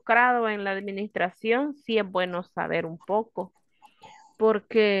involucrado en la administración, sí es bueno saber un poco,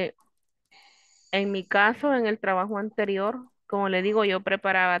 porque en mi caso, en el trabajo anterior, como le digo, yo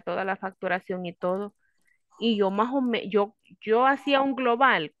preparaba toda la facturación y todo, y yo más o menos, yo hacía un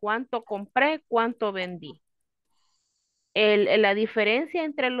global, cuánto compré, cuánto vendí. La diferencia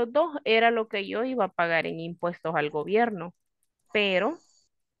entre los dos era lo que yo iba a pagar en impuestos al gobierno, pero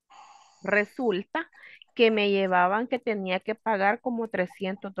resulta que me llevaban que tenía que pagar como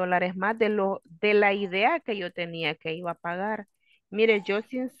 $300 más de la idea que yo tenía que iba a pagar. Mire, yo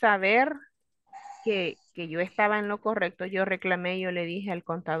sin saber que yo estaba en lo correcto, yo reclamé, yo le dije al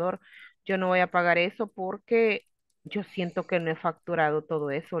contador, yo no voy a pagar eso porque yo siento que no he facturado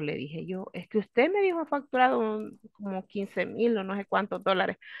todo eso, le dije yo, es que usted me dijo ha facturado como 15,000 o no sé cuántos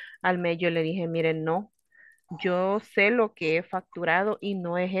dólares al mes, yo le dije, miren, no, yo sé lo que he facturado y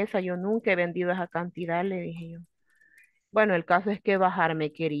no es esa, yo nunca he vendido esa cantidad, le dije yo. Bueno, el caso es que bajar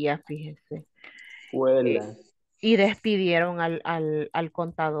me quería, fíjese. Huela. Y despidieron al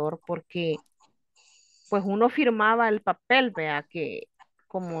contador porque pues uno firmaba el papel, vea, que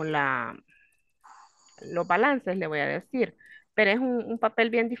como los balances, le voy a decir, pero es un papel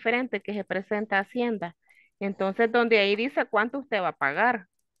bien diferente que se presenta a Hacienda. Entonces, donde ahí dice cuánto usted va a pagar,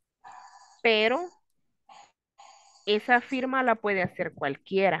 pero esa firma la puede hacer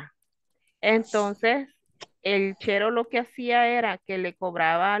cualquiera. Entonces, el chero lo que hacía era que le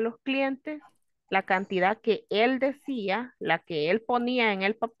cobraba a los clientes la cantidad que él decía, la que él ponía en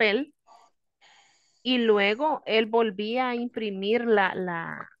el papel, y luego él volvía a imprimir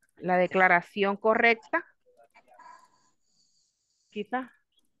la declaración correcta, quizás,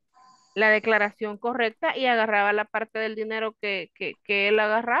 la declaración correcta y agarraba la parte del dinero que él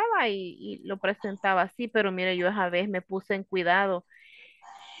agarraba y lo presentaba así, pero mire, yo esa vez me puse en cuidado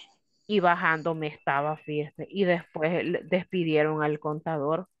y bajando me estaba, fíjese, y después despidieron al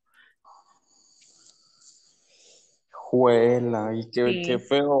contador. Juela. Y qué Sí,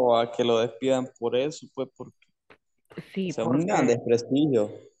 feo a que lo despidan por eso, pues, porque sí, o sea, un gran porque desprestigio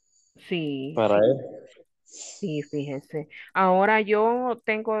sí, para sí, él. sí, fíjese. Ahora yo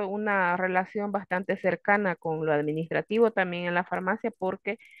tengo una relación bastante cercana con lo administrativo también en la farmacia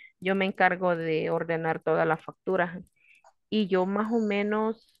porque yo me encargo de ordenar todas las facturas y yo más o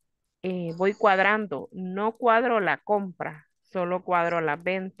menos voy cuadrando, no cuadro la compra, solo cuadro las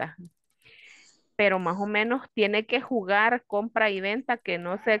ventas, pero más o menos tiene que jugar compra y venta que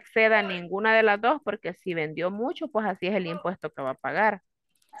no se exceda ninguna de las dos, porque si vendió mucho, pues así es el impuesto que va a pagar.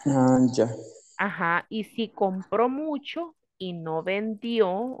 Ah, ya. Ajá, y si compró mucho y no vendió,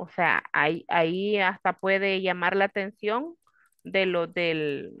 o sea, ahí hasta puede llamar la atención de lo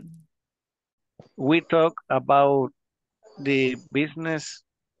del... We talk about the business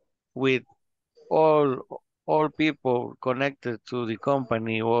with all all people connected to the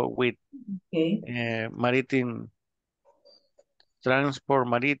company or with Okay. maritime transport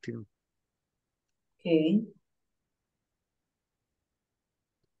maritime. Okay.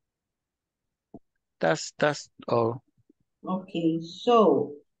 That's all. Okay.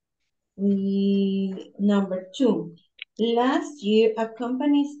 So number 2. Last year, a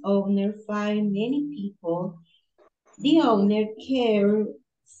company's owner fired many people. The owner carried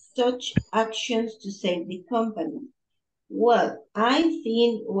such actions to save the company. Well, I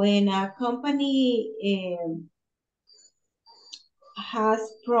think when a company has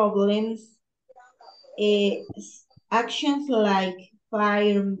problems, actions like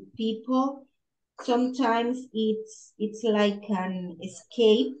fire people, sometimes it's like an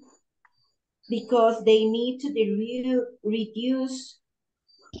escape because they need to reduce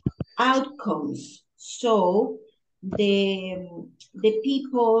outcomes. So the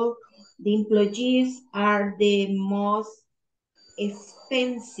people, the employees are the most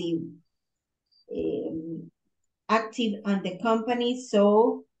expensive active on the company.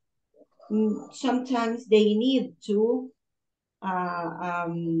 So sometimes they need to uh,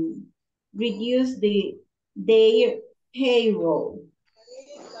 um, reduce their payroll.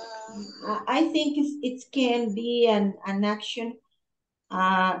 I think it can be an action.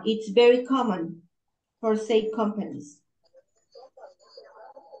 It's very common for say companies.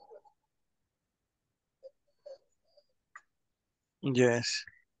 Yes.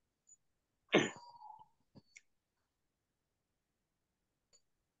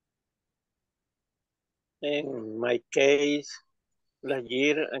 In my case, last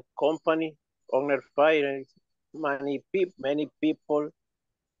year a company owner fired many people.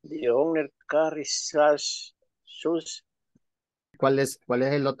 The owner carries such. ¿Cuál es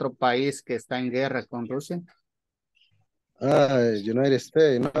el otro país que está en guerra con Rusia? United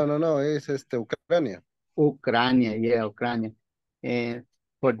States. No, es Ucrania. Ucrania, yeah, Ucrania. And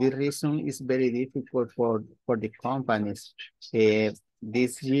for this reason, it's very difficult for the companies.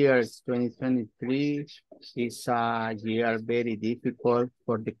 This year, 2023, is a year very difficult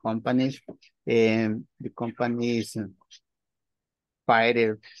for the companies. And the companies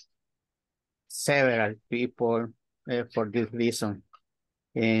fired several people for this reason.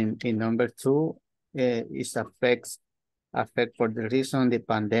 And in number 2, it affect for the reason the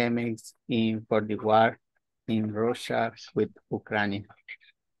pandemics in for the war in Russia with Ukraine.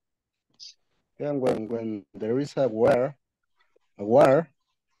 And when there is a war,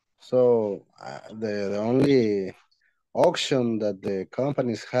 so the only option that the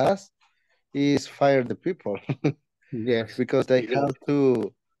companies has is fire the people Yes. because they have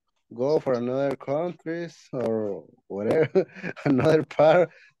to go for another countries or whatever, another part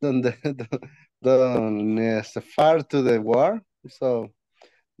than far to the war. So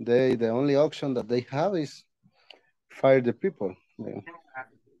the only option that they have is fire the people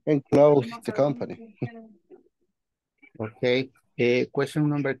and close the company. Okay. Question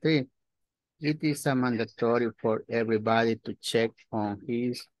number 3. It is a mandatory for everybody to check on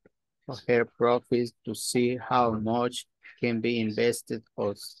his or her profits to see how much can be invested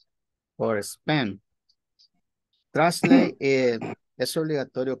or spent. Translate, es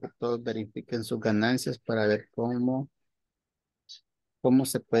obligatorio que todos verifiquen sus ganancias para ver cómo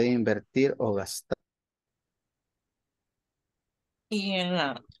se puede invertir o gastar. Y en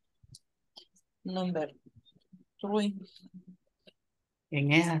la number 3.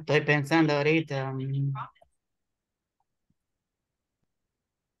 En esa estoy pensando ahorita.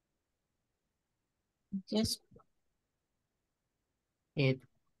 Yes. It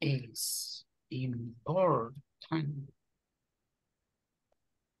is important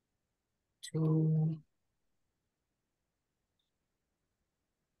to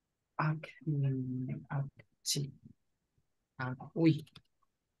uy.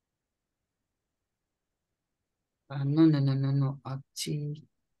 No.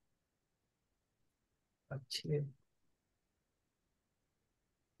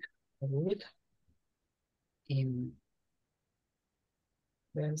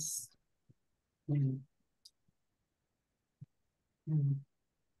 Invest in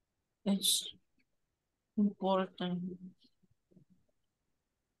Es important.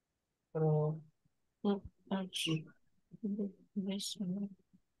 pro- Aquí.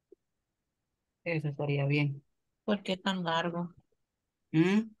 Eso estaría bien. ¿Por qué tan largo?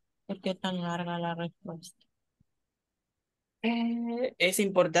 ¿Mm? ¿Por qué tan larga la respuesta? Es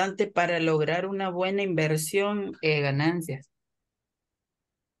importante para lograr una buena inversión, ganancias.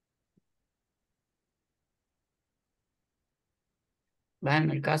 Va,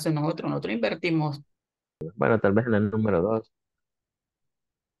 en el caso de nosotros invertimos. Bueno, tal vez en el número 2.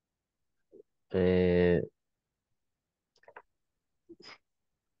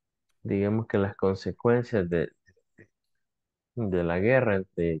 Digamos que las consecuencias de la guerra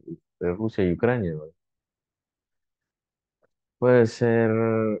entre Rusia y Ucrania, ¿no? Puede ser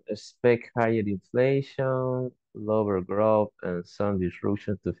expect higher inflation, lower growth, and some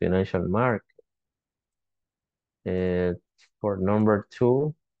disruption to financial market. For number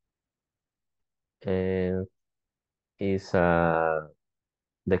 2, is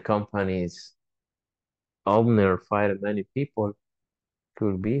the company's owner fired many people.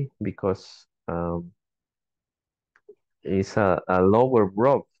 Could be because it's a lower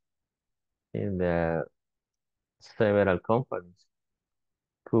growth in the several companies.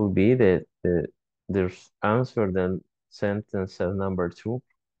 Could be there's answer than sentence number 2.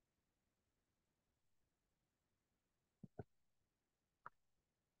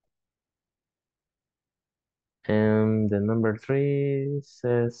 And the number 3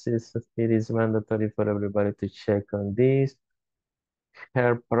 says it is mandatory for everybody to check on this.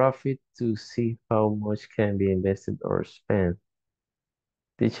 Her profit to see how much can be invested or spent.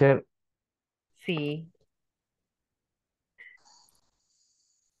 Teacher, Sí.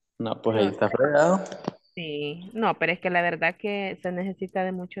 No, pues ahí está fregado. Sí, no, pero es que la verdad que se necesita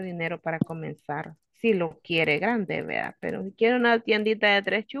de mucho dinero para comenzar. Si lo quiere grande, vea, pero si quiere una tiendita de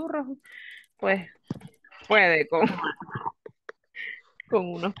 3 churros, pues puede con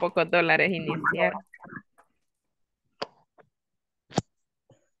unos pocos dólares iniciar.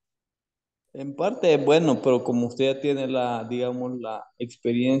 En parte es bueno, pero como usted ya tiene digamos, la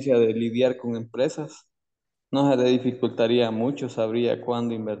experiencia de lidiar con empresas, no se le dificultaría mucho, sabría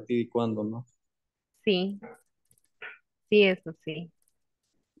cuándo invertir y cuándo no. Sí, sí, eso sí.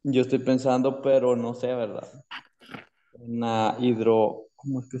 Yo estoy pensando, pero no sé, ¿verdad? Una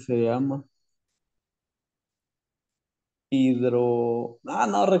 ¿cómo es que se llama?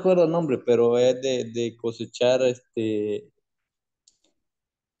 No recuerdo el nombre, pero es de cosechar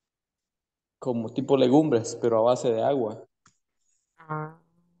como tipo legumbres, pero a base de agua. Ah,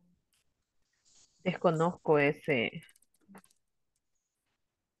 desconozco ese.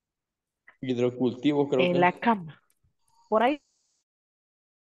 Hidrocultivo creo que La es. cama. Por ahí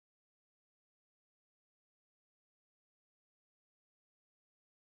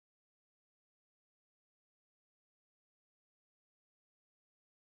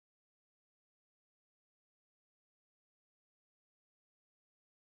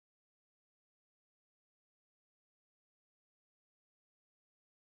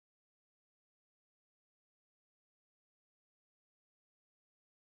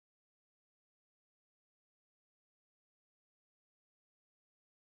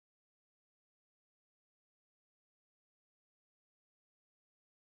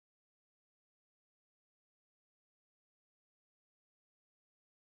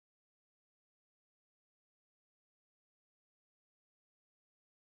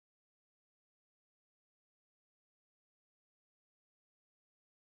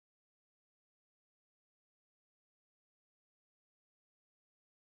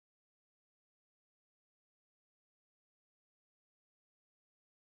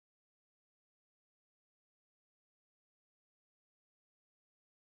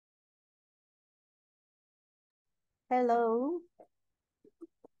Hello.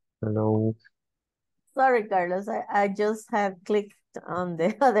 Hello. Sorry, Carlos. I just had clicked on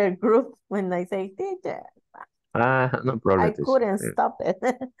the other group when I say teacher. No problem, I teacher. couldn't stop it.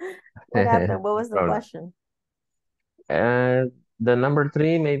 What happened? What was the Problem. question? The number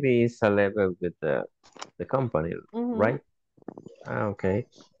 3 maybe is a level with the company, right? Okay.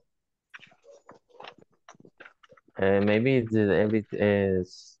 Maybe it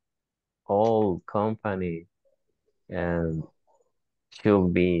is all company and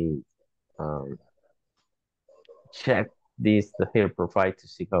should be check this here profile to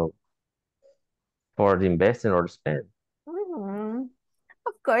see how for the investing or spend.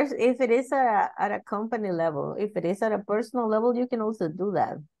 Of course, if it is at a company level, if it is at a personal level, you can also do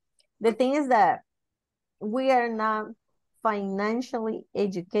that. The thing is that we are not financially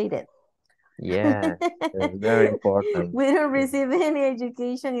educated. Yeah, it's very important. We don't receive any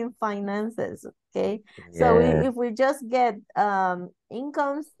education in finances, okay? So Yeah. if we just get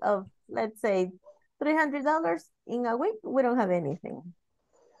incomes of, let's say, $300 in a week, we don't have anything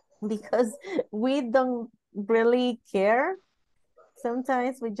because we don't really care.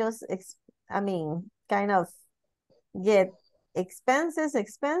 Sometimes we just, kind of get expenses,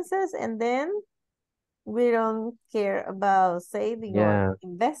 and then we don't care about saving Yeah. or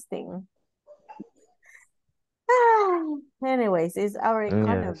investing. Anyways, it's our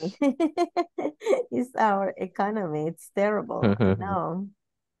economy. Yes. It's our economy. It's terrible. I know.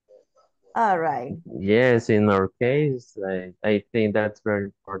 All right. Yes, in our case, I think that's very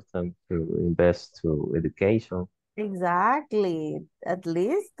important to invest to education. Exactly. At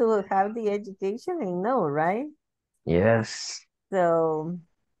least to have the education, I know, right? Yes, So,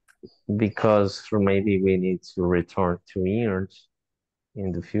 because maybe we need to return to years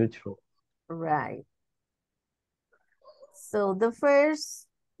in the future. right. So the first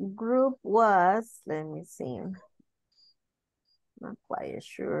group was, let me see. Not quite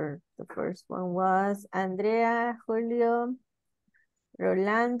sure. The first one was Andrea, Julio,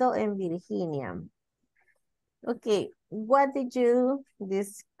 Rolando, and Virginia. Okay, what did you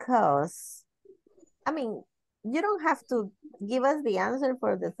discuss? You don't have to give us the answer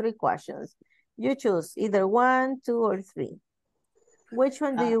for the 3 questions. You choose either 1, 2, or 3. Which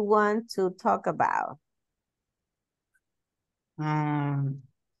one do you want to talk about? A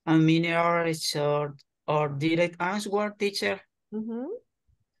mini or short or direct answer, teacher?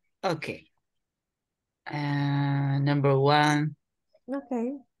 Okay. Number 1.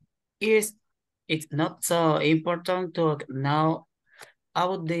 Okay. It's not so important to know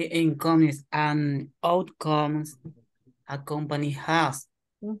about the incomes and outcomes a company has.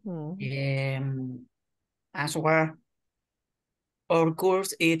 As well, of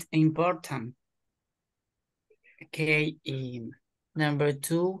course, it's important. Okay, number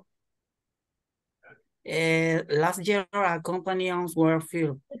 2. Last year, a company were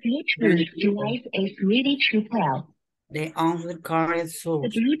filled. The Bluetooth device is ready to pair. The answer carried through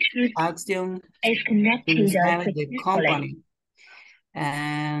action is connected to the company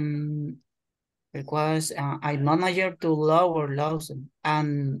and requires a manager to lower losses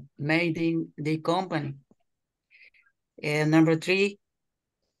and maintain the company. Number 3,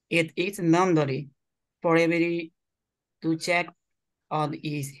 it is mandatory for everybody to check on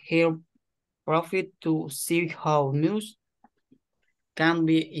his her profit to see how news can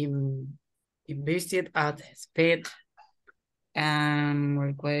be invested at speed and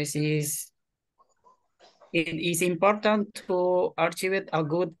request is it is important to achieve a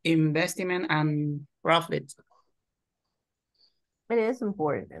good investment and profit. It is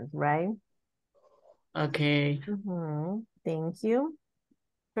important, right? Okay. Thank you.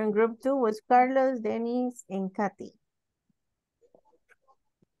 From group 2 was Carlos, Dennis, and Kathy.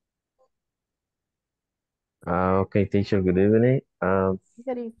 Okay, teacher, good evening.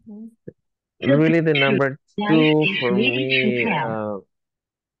 Good evening. Really the number 2 for me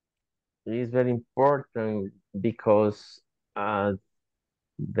is very important because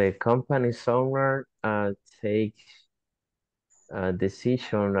the company's owner take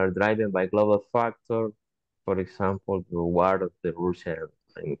decisions are driven by global factors, for example, the war of the Russia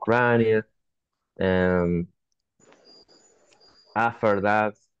and Ukraine. After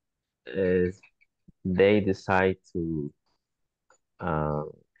that, they decide to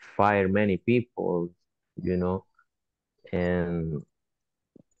fire many people, you know, and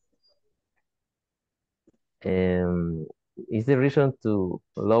is the reason to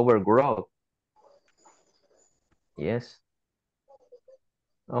lower growth. Yes.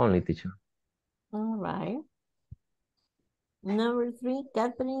 Only, teacher. All right. Number 3,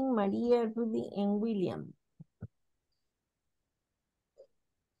 Catherine, Maria, Rudy, and William.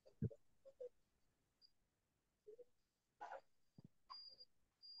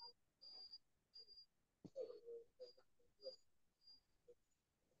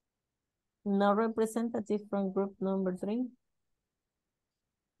 No representative from group number 3.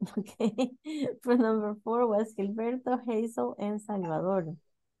 Okay. For number 4 was Gilberto, Hazel, and Salvador.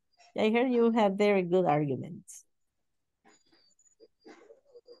 I heard you have very good arguments.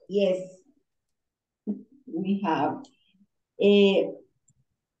 Yes, we have.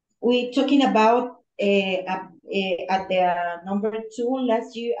 We're talking about at the number 2,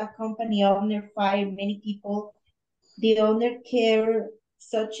 last year, a company owner fired many people. The owner carried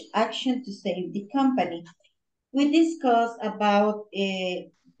such action to save the company. We discussed about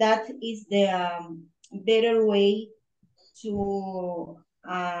that is the better way to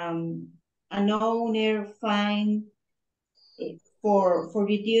an owner find for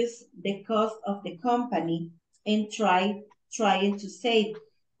reduce the cost of the company and trying to save.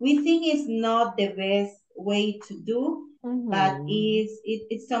 We think it's not the best way to do, but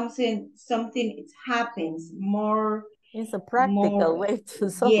it's something it happens more. It's a practical way to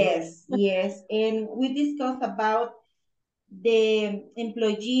solve. Yes, and we discussed about the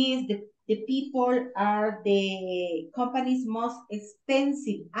employees, the people are the company's most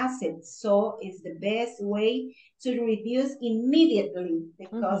expensive assets. So it's the best way to reduce immediately the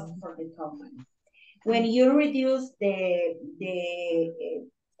cost for the company. When you reduce the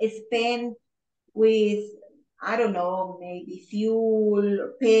spend with, I don't know, maybe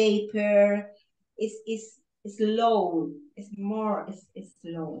fuel, paper, it's low, it's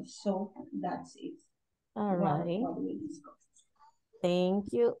low. So that's it. All right. What we discussed.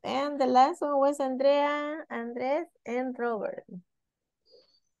 Thank you. And the last one was Andrea, Andres, and Robert.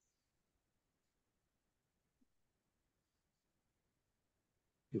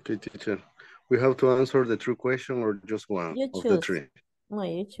 Okay, teacher. We have to answer the 3 question or just one of the 3? No,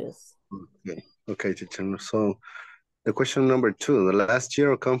 you choose. Okay, teacher. So the question number 2, the last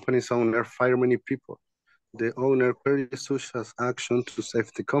year company's owner fired many people. The owner clearly such as action to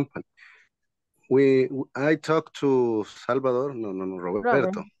save the company. I talked to Salvador,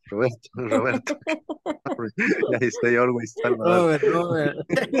 Roberto. I say always Salvador. Robert.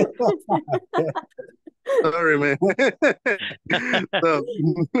 Sorry, man.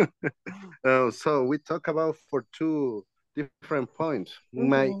 So we talk about for 2 different points. In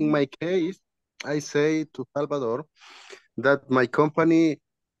my case, I say to Salvador that my company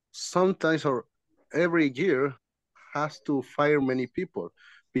sometimes or every year has to fire many people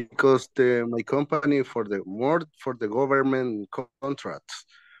because my company for the government contracts,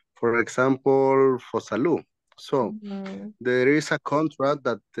 for example, for salud. So there is a contract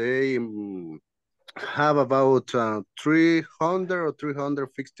that they have about 300 or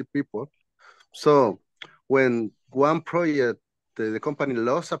 350 people. So when one project, the company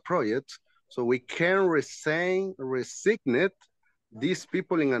lost a project, so we can resignate these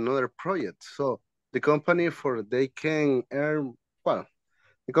people in another project. So the company they can earn, well,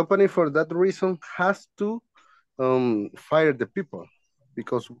 the company for that reason has to fire the people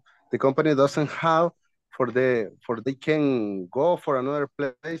because the company doesn't have they can go for another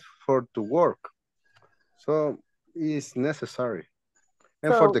place to work. So it's necessary.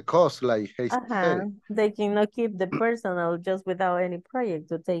 And for the cost, like I said. They cannot keep the personnel just without any project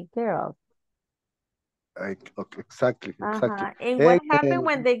to take care of. Exactly. And what happened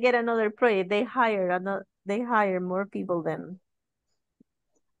when they get another project? They hire more people then.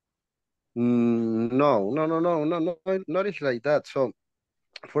 No, not it's like that. So,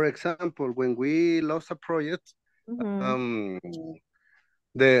 for example, when we lost a project,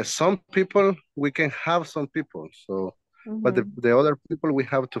 some people we can have some people. So, but the other people we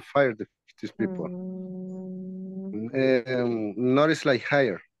have to fire these people. Not it's like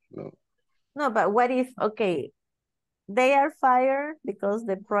hire. No, but what if they are fired because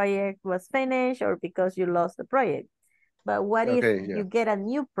the project was finished or because you lost the project? But what if you get a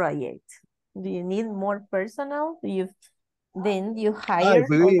new project? Do you need more personnel? Then you hire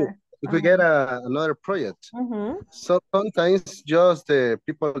if we get another project. So sometimes just the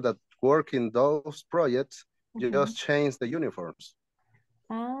people that work in those projects just change the uniforms.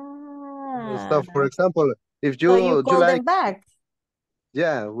 So for example, if you call them back.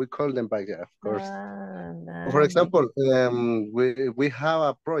 Yeah, we call them back, yeah, of course. For example, we have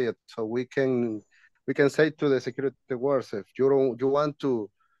a project, so we can say to the security guards, if you want to,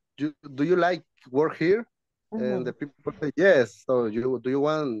 do you like work here? And the people say yes. So do you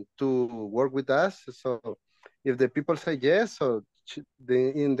want to work with us? So if the people say yes, so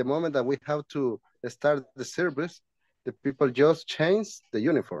in the moment that we have to start the service, the people just change the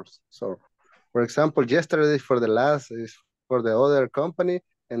uniforms. So for example, yesterday for the last is for the other company,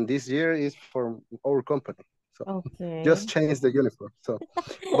 and this year is for our company. So just change the uniform. So,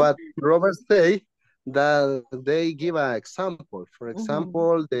 but Robert say that they give an example. For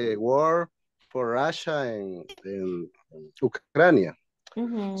example, the war for Russia and Ukraine.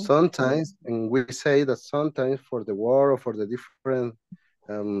 Sometimes, and we say that sometimes for the war or for the different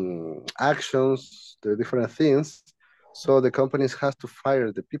actions, the different things, so the companies has to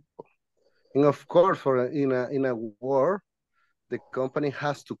fire the people. And of course, for in a war, the company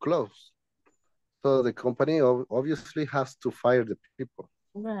has to close. So the company obviously has to fire the people.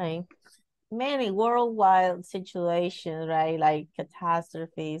 Right. Many worldwide situations, right? Like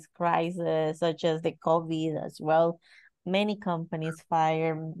catastrophes, crises, such as the COVID as well. Many companies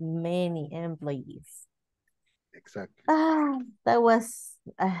fire many employees. Exactly. That was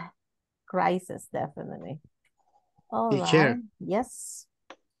a crisis, definitely. All Teacher, right. Yes.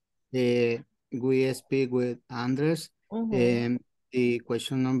 we speak with Andres. The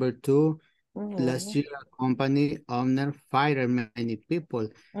question number 2, last year a company owner fired many people.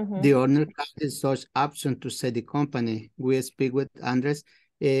 The owner has such option to say the company. We speak with Andres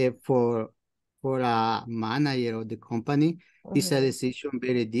for a manager of the company. It's a decision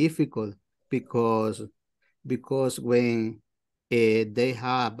very difficult because when they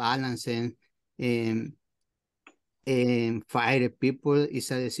have balancing and fire people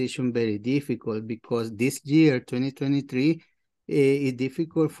is a decision very difficult because this year 2023 is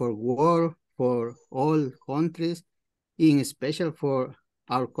difficult for war for all countries, in special for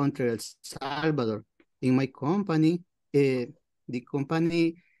our country El Salvador. In my company, the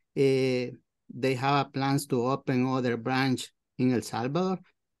company they have plans to open other branch in El Salvador.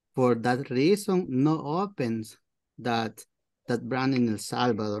 For that reason, no opens that brand in El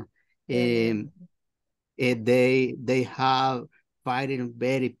Salvador. They have fighting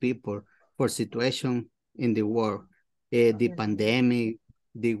very people for situation in the world, the pandemic,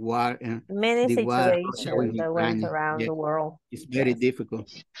 the war, Many the war Russia with situations that went Ukraine. around the world. It's very difficult.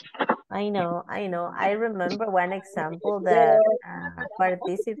 I know. I remember one example that a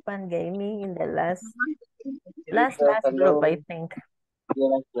participant gave me in the last group, I think.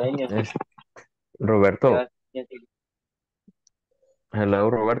 Yes. Roberto. Hello,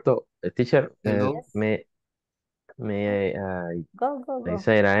 Roberto. Teacher, Hello. may Go. I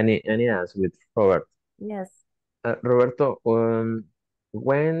say any ask with Robert? Yes. Roberto,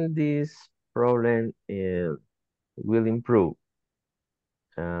 when this problem will improve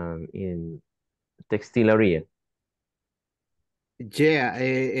in textile area?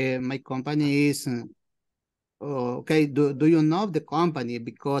 Yeah, my company is okay. Do you know the company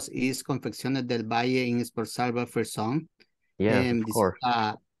because it's Confecciones del Valle in Salva Ferson? Yes, of course.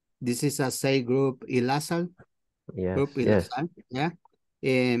 This is a say group ILASAL. Yes, Group yes. ILASAL, yeah.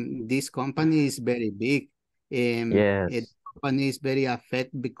 This company is very big. Yes. The company is very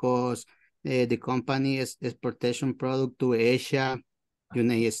affected because the company is exportation product to Asia,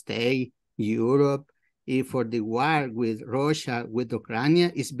 United States, Europe. For the war with Russia, with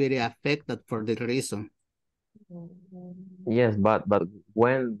Ukraine, is very affected for the reason. Yes, but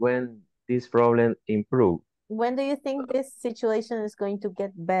when this problem improve? When do you think this situation is going to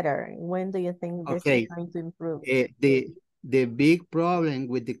get better? When do you think this is going to improve? The big problem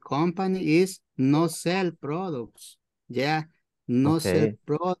with the company is no sell products. Yeah, no sell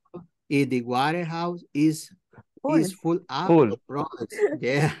product. The warehouse is full of products.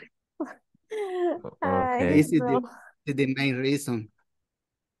 Yeah. This is the main reason.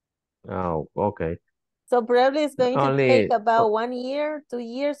 Oh, okay. So probably it's going to take about 1 year, 2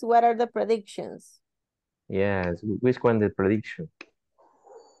 years. What are the predictions? Yes, which one the prediction?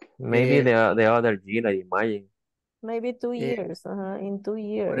 Maybe the other year, I imagine. Maybe 2 years. In 2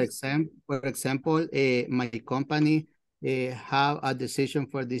 years. For example, my company have a decision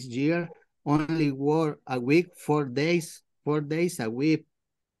for this year. Only work a week, 4 days, 4 days a week.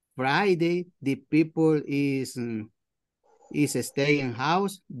 Friday, the people is staying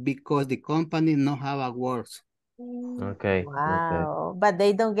house because the company no have a works. Okay. Wow. But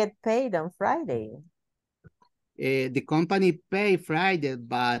they don't get paid on Friday. The company pay Friday,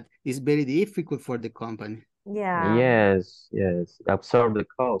 but it's very difficult for the company. Yeah. Yes. Absorb the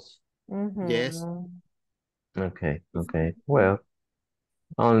cost. Yes. Okay. Well,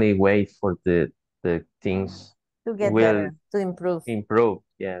 only wait for the things to get will better, to improve. Improve,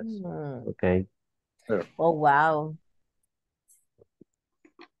 yes. Okay. Oh, wow.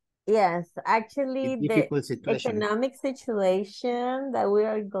 Yes, actually, the economic situation that we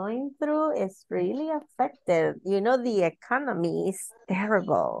are going through is really affected. You know, the economy is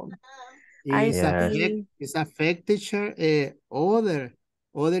terrible. It's affected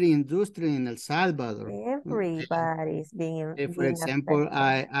other industry in El Salvador. Everybody's being For example,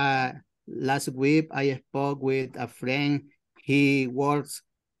 affected. I last week I spoke with a friend. He works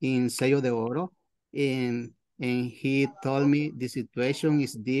in Sello de Oro. and he told me the situation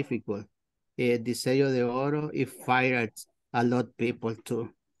is difficult. The sello de oro, it fired a lot of people too.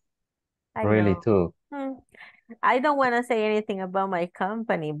 I Really know. too. I don't want to say anything about my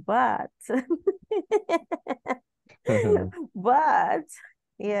company, but but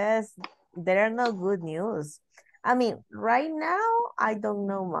yes, there are no good news. I mean, right now I don't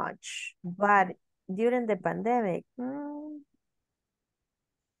know much, but during the pandemic,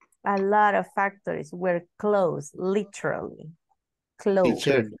 a lot of factories were closed, literally closed.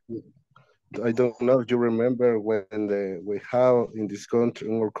 Teacher, I don't know if you remember when we have in this country,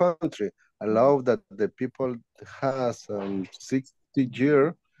 in our country, a law that the people has 60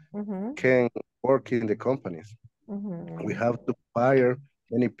 year can work in the companies. We have to fire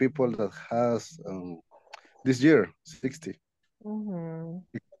many people that has this year 60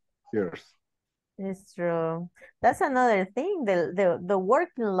 years. It's true. That's another thing. The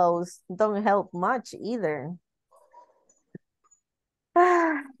working laws don't help much either.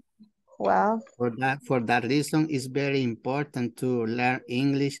 Well, for that reason, it's very important to learn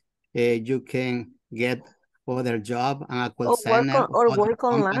English. You can get other job and a call center or other work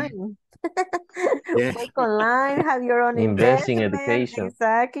company. online. Yeah. Work online, have your own Invest in investment. education.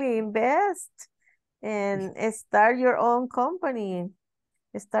 Exactly, invest and start your own company.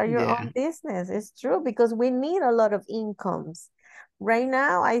 Start your Yeah. own business. It's true because we need a lot of incomes. Right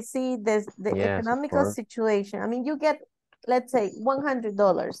now, I see the Yes, of economical course. situation. I mean, you get, let's say,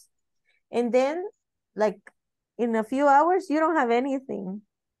 $100, and then, like, in a few hours, you don't have anything.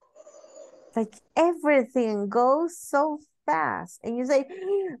 Like everything goes so fast, and you say,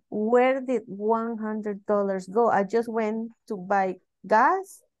 "Where did $100 go? I just went to buy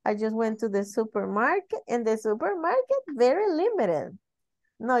gas. I just went to the supermarket, and the supermarket very limited."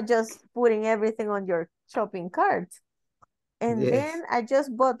 Not just putting everything on your shopping cart. And Yes. then I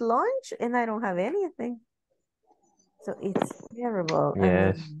just bought lunch and I don't have anything. So it's terrible. I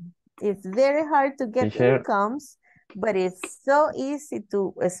Yes. mean, it's very hard to get Teacher, incomes, but it's so easy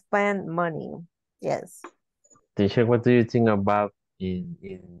to spend money. Yes. teacher, what do you think about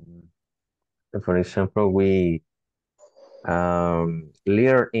for example, we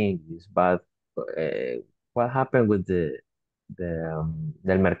learn English, but what happened with the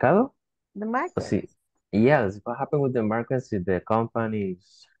del mercado? The market. See, yes, what happened with the market if the company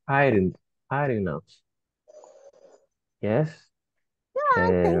is hiring us? Yes.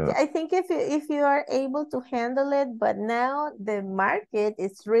 I think if you are able to handle it, but now the market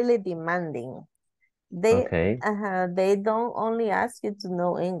is really demanding. Okay. They don't only ask you to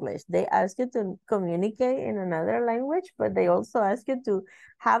know English. They ask you to communicate in another language, but they also ask you to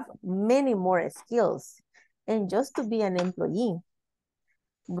have many more skills and just to be an employee.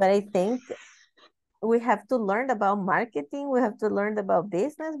 But I think we have to learn about marketing. We have to learn about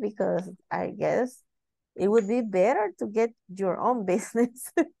business because I guess it would be better to get your own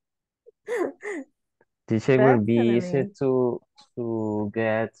business. Teacher will be easy Definitely. to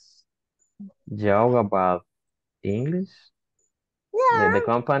get job about English. The Yeah,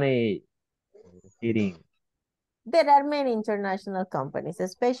 company hitting. there are many international companies,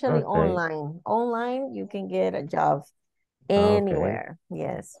 especially Okay. online. Online, you can get a job Okay. anywhere.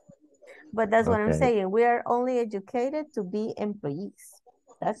 Yes. But that's what I'm Okay. saying. We are only educated to be employees.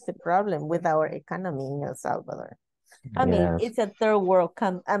 That's the problem with our economy in El Salvador. I mean, Yes. it's a third world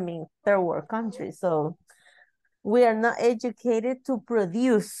country. So we are not educated to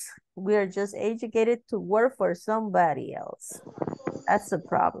produce. We are just educated to work for somebody else. That's the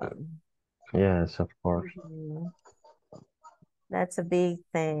problem. Yes, of course. That's a big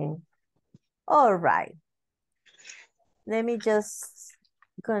thing. All right. Let me just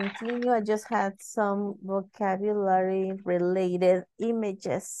continue. I just had some vocabulary related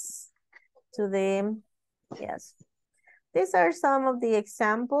images to them. Yes. These are some of the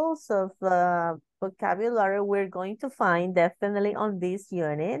examples of vocabulary we're going to find definitely on this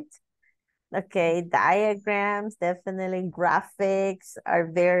unit. Okay, diagrams, definitely graphics are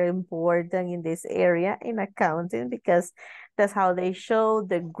very important in this area in accounting because that's how they show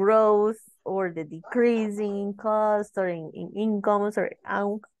the growth or the decreasing cost or in incomes or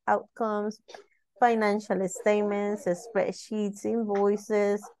outcomes, financial statements, spreadsheets,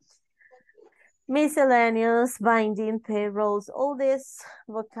 invoices, miscellaneous, binding, payrolls, all this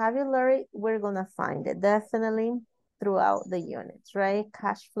vocabulary, we're gonna find it definitely throughout the units, right?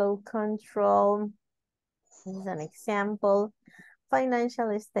 Cash flow control, this is an example.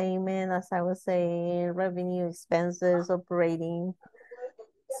 Financial statement, as I was saying, revenue, expenses, operating,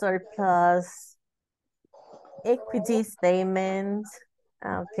 surplus, equity statement.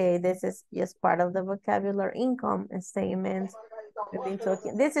 Okay, this is just part of the vocabulary, income statement, We've been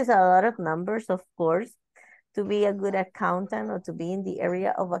talking. This is a lot of numbers, of course. To be a good accountant or to be in the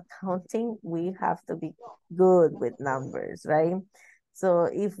area of accounting, we have to be good with numbers, right? So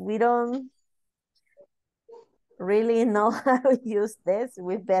if we don't really know how to use this,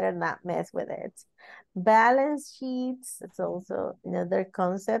 we better not mess with it. Balance sheets, it's also another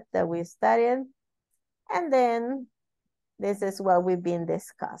concept that we studied. And then this is what we've been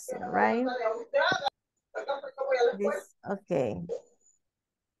discussing, right? This, okay.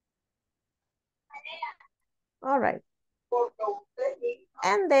 All right.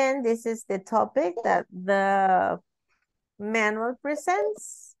 And then this is the topic that the manual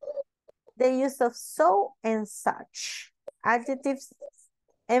presents. The use of so and such. Adjectives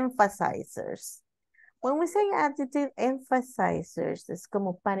emphasizers. When we say adjective emphasizers, es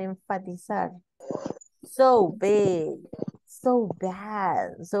como para enfatizar. So big, so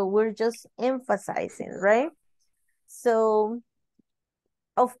bad. So we're just emphasizing, right? So,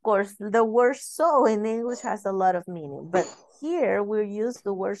 of course, the word so in English has a lot of meaning, but here we use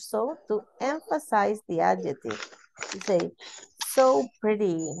the word so to emphasize the adjective. You say, so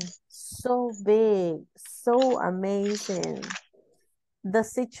pretty, so big, so amazing. The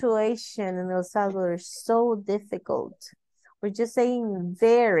situation in El Salvador is so difficult. We're just saying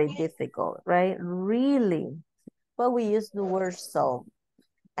very difficult, right? Really. But we use the word so.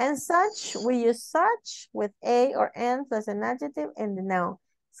 And such, we use such with a or an plus an adjective and the noun.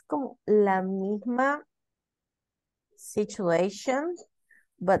 Es como la misma situation,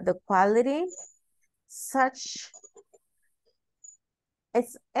 but the quality, such,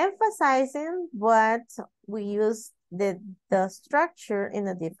 it's emphasizing, but we use the structure in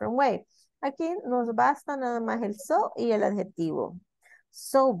a different way. Aquí nos basta nada más el so y el adjetivo.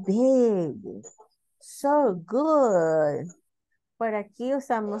 So big, so good. Por aquí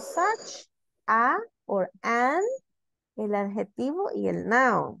usamos such, a or an, el adjetivo y el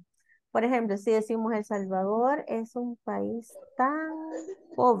noun. Por ejemplo, si decimos El Salvador es un país tan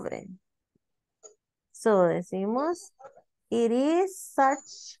pobre. So decimos, it is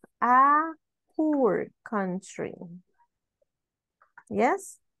such a poor country.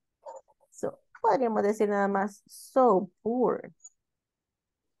 Yes? So, podríamos decir nada más so poor.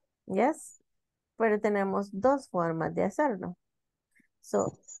 Yes? Pero tenemos dos formas de hacerlo.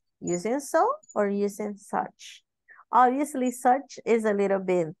 So, using so or using such. Obviously, such is a little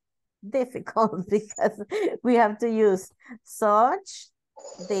bit difficult because we have to use such,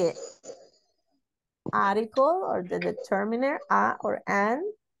 the article or the determiner, a or an,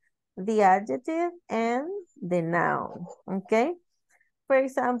 the adjective, and the noun, okay? For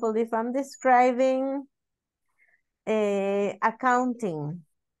example, if I'm describing accounting,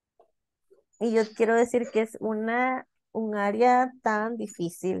 y yo quiero decir que es un área tan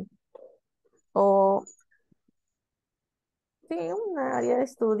difícil, o sí, un área de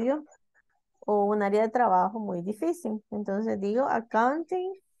estudio, o un área de trabajo muy difícil. Entonces digo,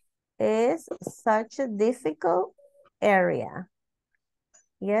 accounting is such a difficult area.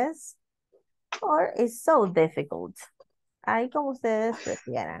 Yes? Or is so difficult. Ahí como ustedes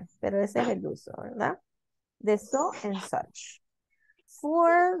prefieran, pero ese es el uso, ¿verdad? De so and such.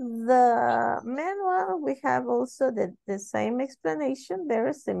 For the manual, we have also the same explanation,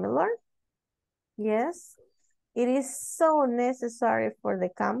 very similar. Yes. It is so necessary for the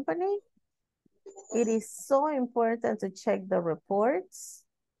company. It is so important to check the reports.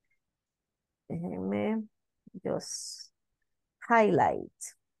 Déjenme just highlight.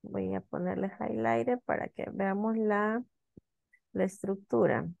 Voy a ponerle highlighter para que veamos la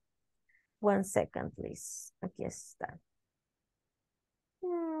estructura. 1 second, please. Aquí está.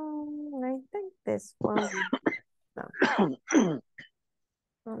 I think this one. No.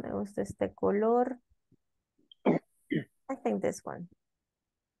 No me gusta este color. I think this one.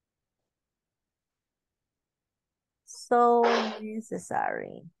 So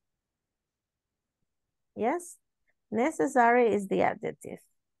necessary. Yes, necessary is the adjective.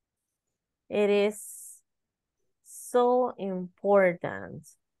 It is so important.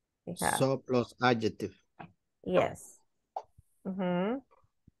 So plus adjective. Yes.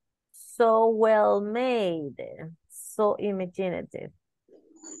 So well made. So imaginative.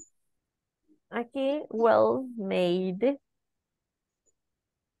 Aquí, well made.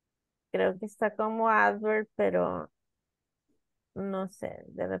 Creo que está como adverb, pero no sé.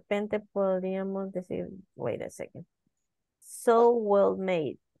 De repente podríamos decir, wait a second. So well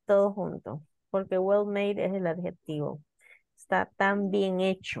made. Todo junto. Porque well made es el adjetivo. Está tan bien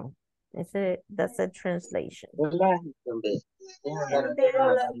hecho. That's a translation. And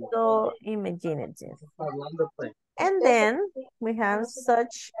then so imaginative. And then we have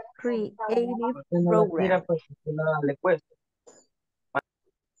such creative program.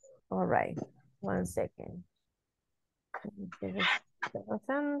 All right. One second. ¿Qué está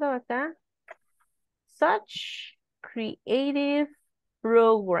pasando acá? Such creative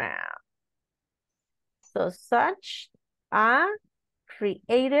program. So such a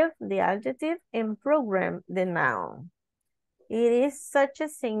creative, the adjective, and program, the noun. It is such a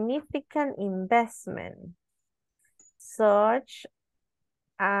significant investment. Such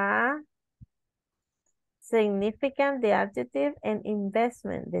a significant, the adjective, and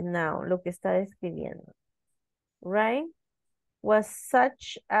investment, the noun, lo que está describiendo. Right? Was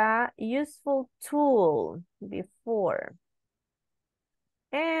such a useful tool before.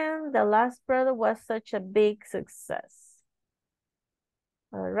 And the last product was such a big success.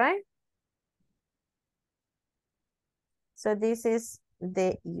 All right? So this is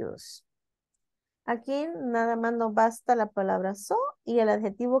the use. Aquí nada más nos basta la palabra so y el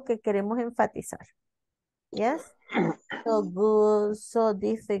adjetivo que queremos enfatizar. Yes? So good, so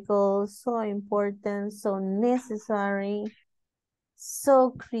difficult, so important, so necessary,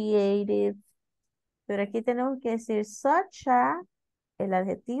 so creative. Pero aquí tenemos que decir such a, el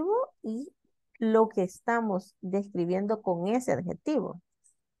adjetivo y lo que estamos describiendo con ese adjetivo.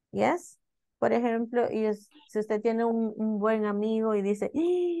 Yes? Por ejemplo, si usted tiene un buen amigo y dice,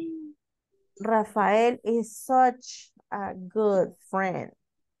 "¡Ah! Rafael is such a good friend."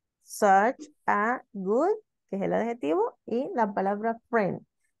 Such a good, que es el adjetivo, y la palabra friend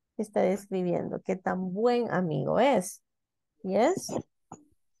está describiendo qué tan buen amigo es. Yes?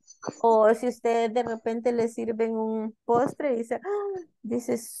 O si usted de repente le sirven un postre y dice, "Ah, this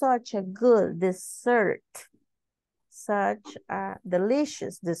is such a good dessert." Such a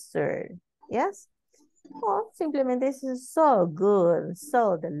delicious dessert. Yes? O simplemente dice so good,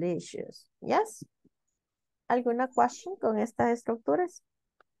 so delicious. Yes? ¿Alguna question con estas estructuras?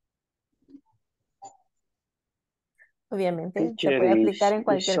 Obviamente, se Teacher puede aplicar en is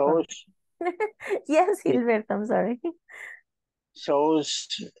cualquier cosa. Yes, Gilbert, I'm sorry. shows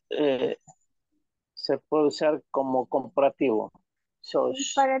se puede usar como comparativo.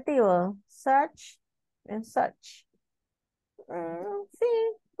 Shows. Comparativo. Such and such. Sí,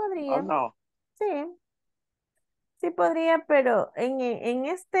 Oh, podría. no. Sí. Sí podría, pero en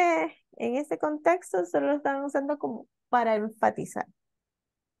este contexto solo lo están usando como para enfatizar.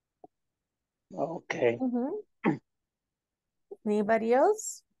 Okay. Anybody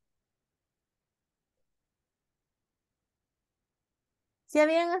else? ¿Sí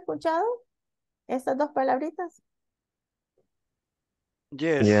habían escuchado estas dos palabritas?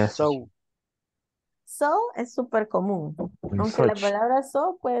 Yes, Yes. so, So es súper común, And aunque la such. palabra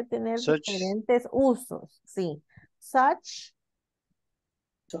so puede tener such, diferentes usos, sí. Such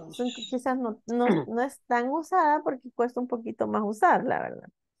quizás no es tan usada porque cuesta un poquito más usarla, ¿verdad?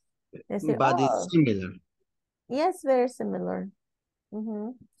 Es decir, But it's oh, similar. yes, very similar.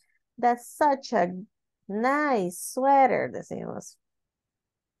 That's such a nice sweater, decimos.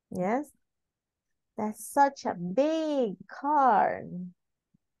 Yes. That's such a big car.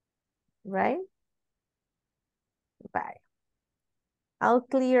 Right? Bye. I'll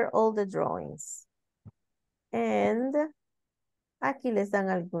clear all the drawings. And aquí les dan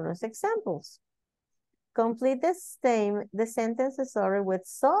algunos examples. Complete the sentences with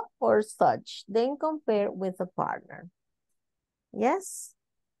so or such. Then compare with a partner. Yes?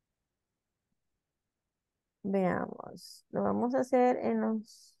 Veamos. Lo vamos a hacer en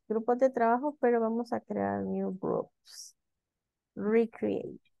los grupos de trabajo, pero vamos a crear new groups.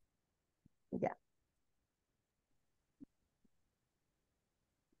 Recreate. Ya.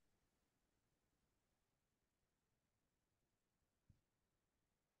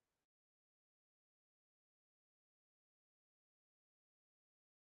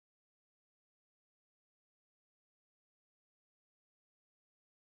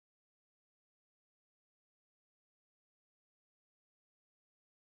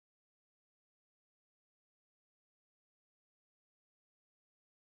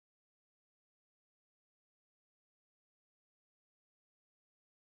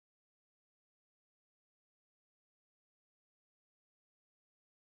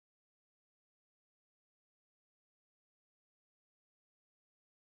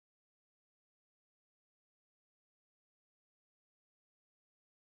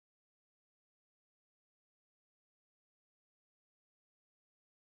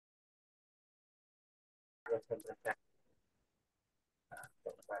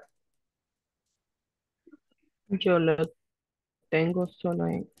 Yo lo tengo solo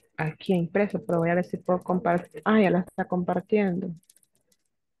aquí impreso, pero voy a ver si puedo compartir. Ah, ya la está compartiendo.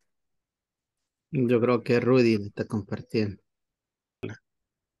 Yo creo que Rudy le está compartiendo.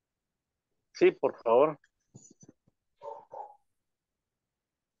 Sí, por favor.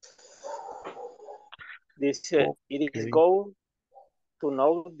 Dice, it is Okay. good to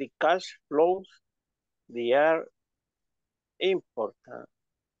know the cash flows. They are important.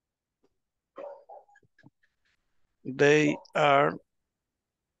 They are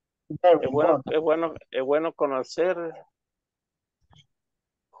Very important. Es bueno conocer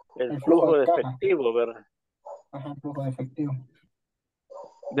el El flujo flujo de de caja. efectivo, ¿verdad? Ajá, el flujo de efectivo.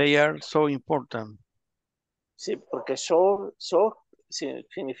 they are so important. Sí, porque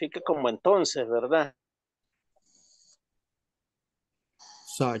significa como entonces, ¿verdad?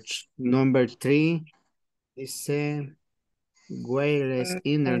 Such. Number 3 dice wireless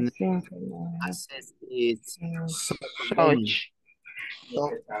internet access is so convenient. Such. So,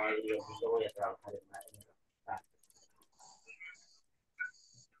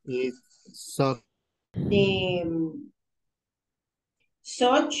 it's so De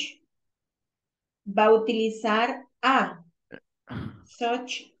such va a utilizar a.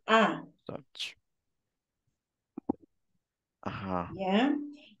 Such a. Such. Ajá. Yeah.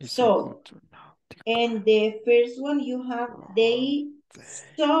 It's So, good to know. and the first one you have they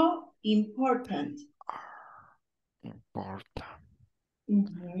so important. Important.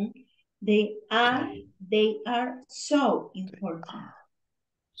 Mhm. They are so important.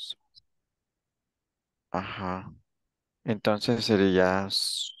 Ajá. Entonces sería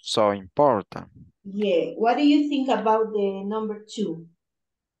so important. Yeah. What do you think about the number 2?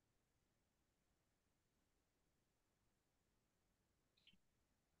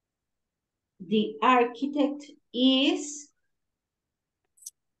 The architect is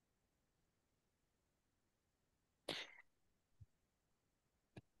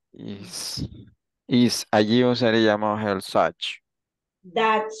Allí usaríamos el such.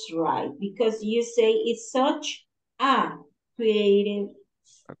 that's right, because you say it's such a creative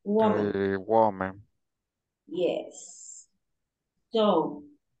woman. Woman. Yes. So,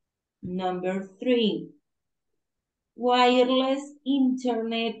 number 3. Wireless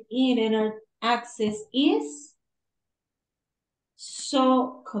internet access is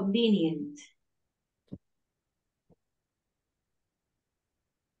so convenient.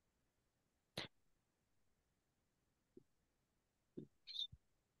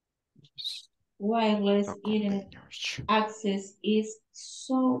 Wireless internet access is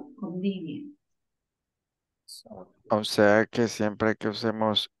so convenient. O sea que siempre que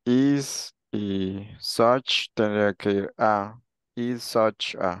usemos is y such tendría que ir a. Is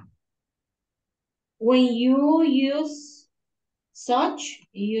such a. When you use such,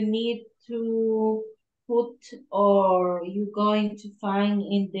 you need to put or you're going to find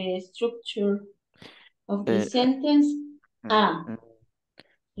in the structure of the sentence a.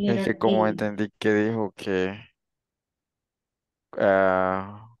 Es que Letter como A. entendí que dijo que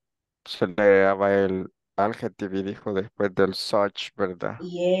se le daba el adjetivo y dijo después del such, ¿verdad?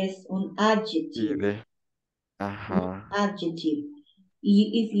 Yes, un Y adjective. ajá. Adjective.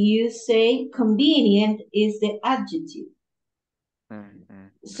 If you say convenient is the adjective.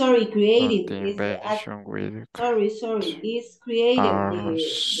 Sorry, creative The is the invention with sorry, is creative are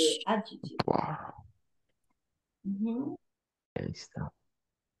the adjective. Ahí está.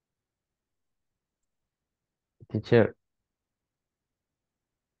 Teacher.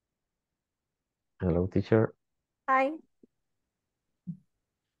 Hello, teacher. Hi.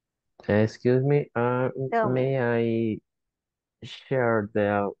 Excuse me, Tell me. may I share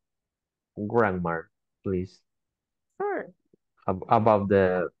the grammar, please? Sure. About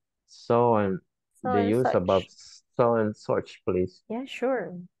the so and So the and use about such. so and such, please. Yeah,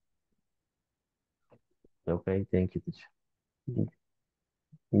 sure. Okay, thank you, teacher.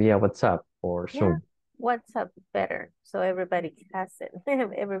 Via WhatsApp or Yeah. Zoom. WhatsApp better so everybody has it.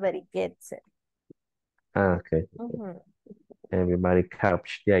 Everybody gets it. Okay. Everybody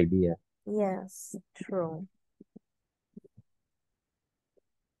catch the idea. Yes, true.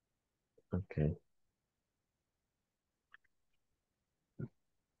 Okay.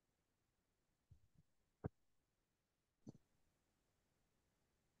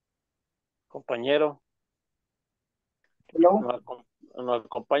 Compañero, Hello. nos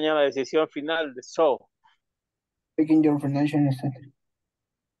acompaña la decisión final de so. Picking your financial statement.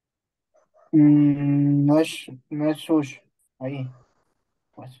 No es sush. Ahí.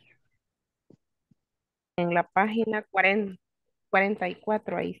 Pues. En la página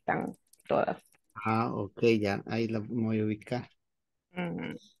 44, ahí están todas. Ah, ok, ya, ahí la voy a ubicar.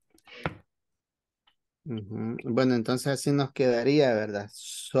 Bueno, entonces así nos quedaría, ¿verdad?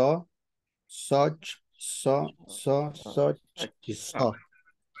 So, such, such y so.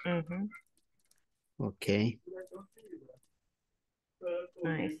 Ok.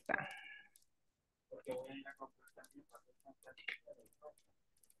 Ahí está.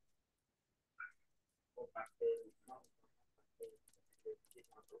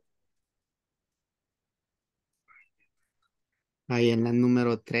 Ahí en la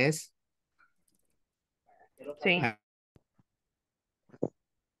número 3. Sí.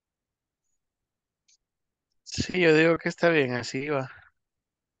 Sí, yo digo que está bien, así va.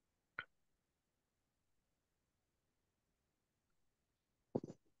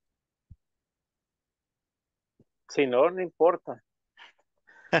 Si no, no importa.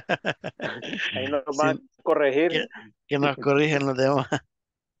 Ahí nos Sí, van a corregir. que nos corrigen los demás.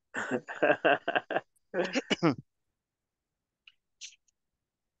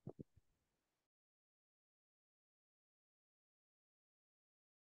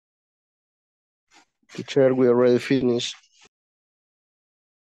 Teacher, we already finished.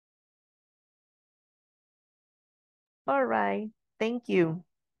 All right. Thank you.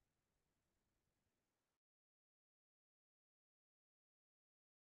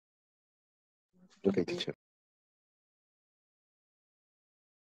 Okay, teacher.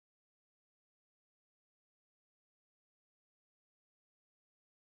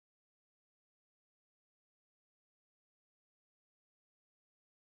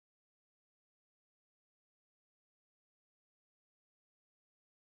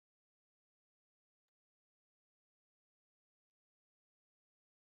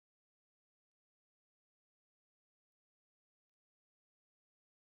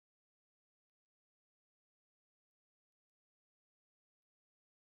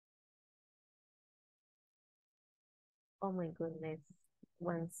 Oh my goodness.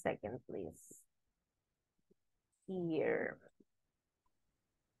 1 second, please. Here.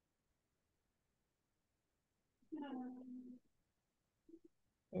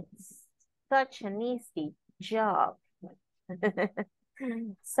 It's such an easy job.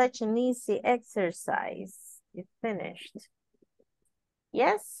 Such an easy exercise. You finished.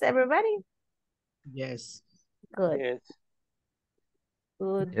 Yes, everybody? Yes. Good. Yes.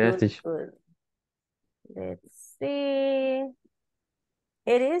 Good, Yes, good, teacher. good. Let's see.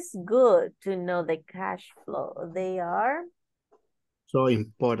 It is good to know the cash flow. They are So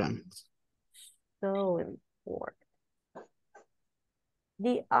important. so important.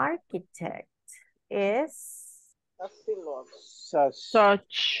 The architect is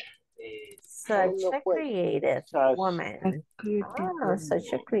Such. such a creative woman. Ah,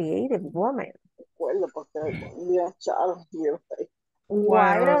 such a creative woman.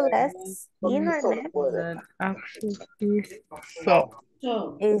 Wireless internet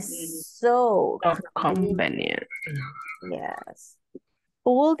is so convenient. Yes.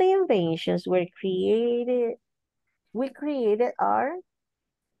 All the inventions were created, we created are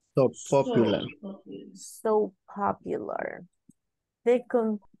So popular. so popular. The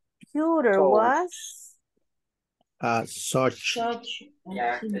computer was Such.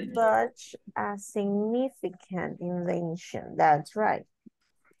 such a significant invention. That's right.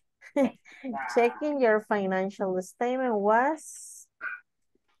 Checking your financial statement was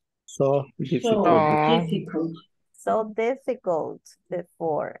So difficult. so difficult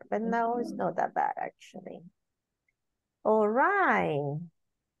before, but now it's not that bad actually. All right.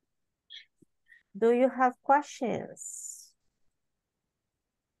 Do you have questions?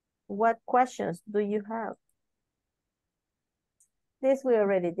 What questions do you have? This we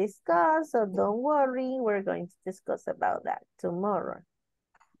already discussed, so don't worry. We're going to discuss about that tomorrow.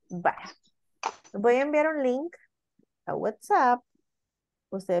 Bye. Voy a enviar un link a WhatsApp.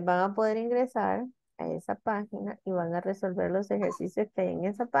 Ustedes van a poder ingresar a esa página y van a resolver los ejercicios que hay en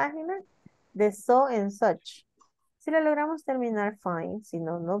esa página de so and such. Si lo logramos terminar, fine. Si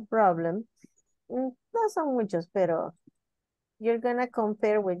no, no problem. No son muchos, pero you're gonna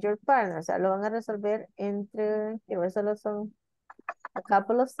compare with your partner. O sea, lo van a resolver entre, quiero ver, solo son a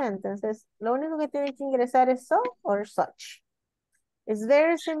couple of sentences. Lo único que tienen que ingresar es so or such. It's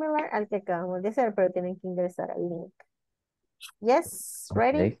very similar al que acabamos de hacer, pero tienen que ingresar al link. Yes,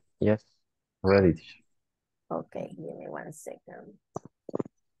 ready? Okay. Yes. Ready, teacher. Okay, give me 1 second.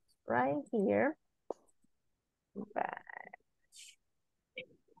 Right here. Batch.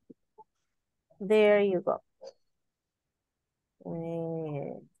 There you go.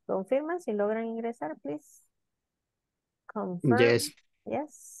 Confirma si logran ingresar, please. Confirm. Yes.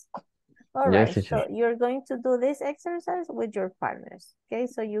 Yes. All Yes, right, teacher. so you're going to do this exercise with your partners, okay?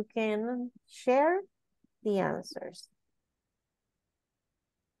 So you can share the answers.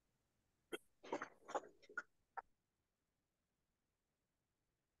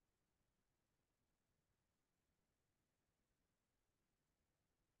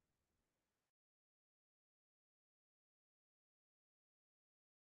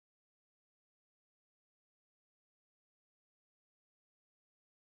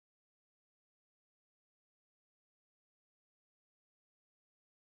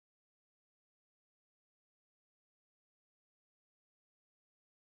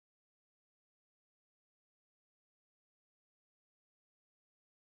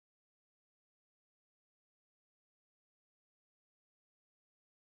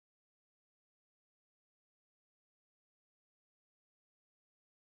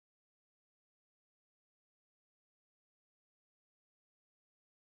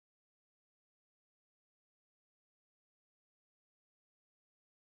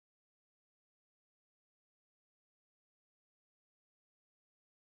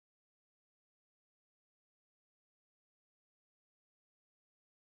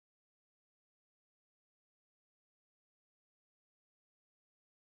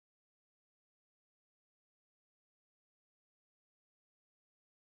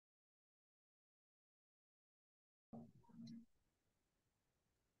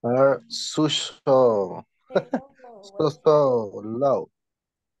 are so low.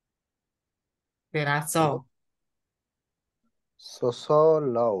 Será so. So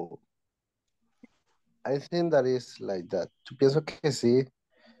low. I think that is like that. Yo pienso que sí.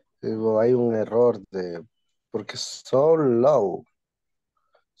 Digo, hay un error de porque so low.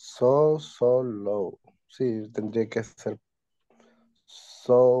 So low. Sí, tendría que ser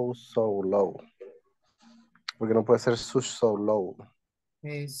so low. Porque no puede ser such so low.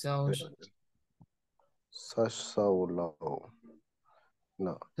 So, Such so low.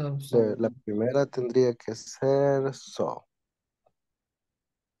 No. so. La primera tendría que ser so.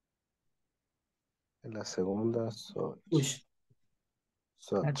 En la segunda, such. Push.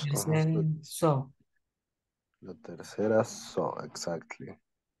 La Such. tercera, so. La tercera, so, exactly.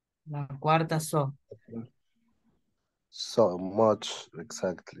 La cuarta, so. So much,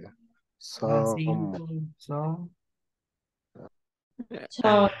 exactly. La So cinco, so.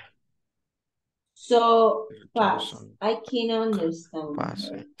 So, so fast. Johnson, I can understand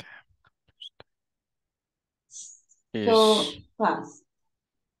fast. her. So Is fast.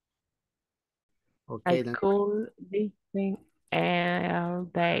 I Okay, then. could listen all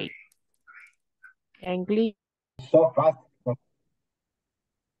day. English. So fast.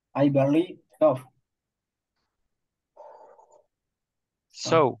 I barely stop.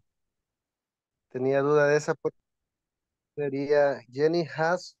 So, tenía duda de esa porque sería Jenny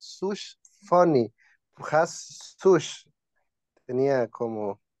has such funny. Has such. Tenía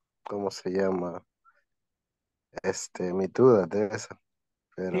como, ¿cómo se llama? Mi duda de esa.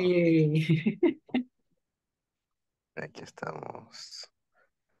 Pero Sí. aquí estamos.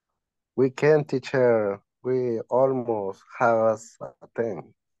 We can, teacher. We almost have a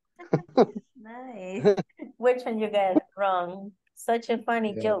 10. Nice. Which one you got wrong? Such a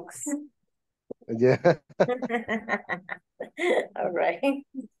funny Yeah. jokes. Yeah. All right.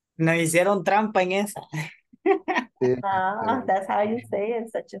 Nos hicieron trampa en esa. Sí, That's how you say it.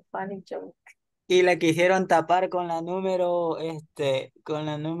 Such a funny joke. Y la quisieron tapar con la número, con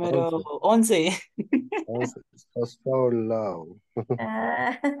la número 11. So low.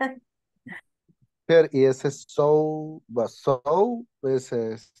 Ah, Y ese so,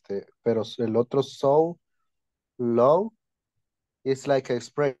 es pero el otro so low is like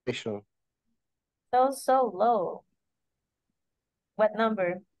expression. so low. What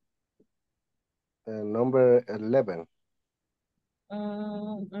number? Number 11.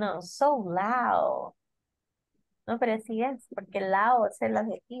 No, so loud. No, pero sí es, porque loud es el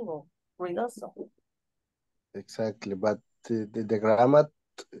adjetivo, ruidoso. Exactly, but the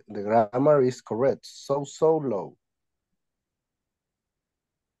grammar is correct. So low.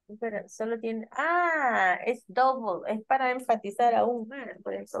 Pero solo tiene, es double, es para enfatizar aún más,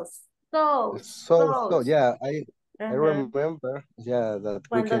 por eso, so. Yeah, I Ajá. remember, yeah, that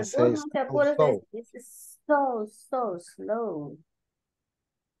we Cuando can say uno se apura, so. es so slow.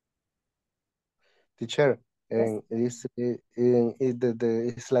 Teacher, Yes. and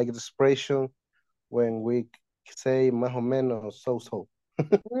it's like the expression when we say más o menos so.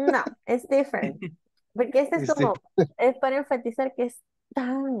 No, es different. Porque este es It's como, es para enfatizar que es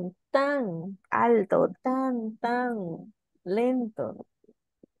tan alto, tan lento.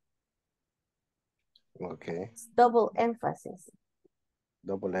 okay. It's double emphasis.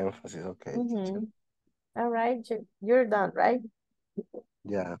 Double emphasis, okay, teacher. All right, you're done, right?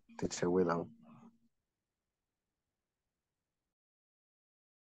 Yeah, teacher Willam.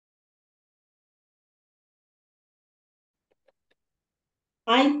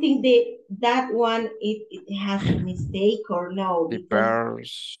 I think that one it has a mistake or no the because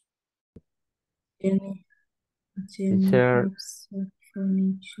bears. Teacher,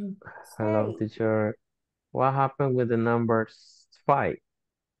 hello, Hey. teacher. What happened with the numbers 5?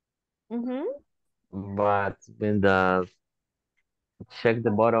 But when the check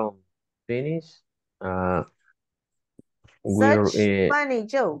the bottom finish, Such we're funny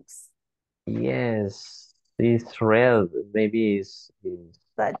jokes. yes, it's red. Maybe it's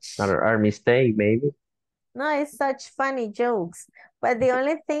Such. our mistake, maybe. No, it's such funny jokes. But the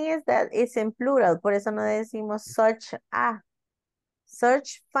only thing is that it's in plural. Por eso no decimos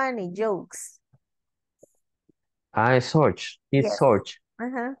such funny jokes. It's search. It's Yes. search.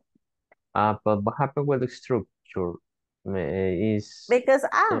 But But what happened with the structure? Is because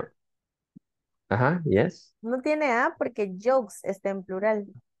yes. no tiene porque jokes está en plural.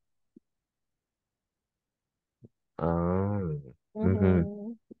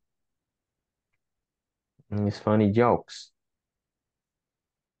 It's funny jokes.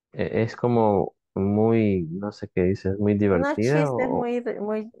 Es como muy, no sé qué dices, muy Unos divertida chistes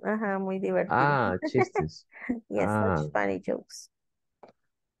o muy divertidos. chistes. Yes, such funny jokes.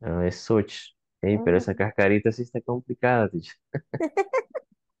 No, es such. Ey, pero esa cascarita sí está complicada, teacher.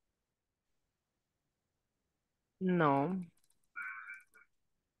 No.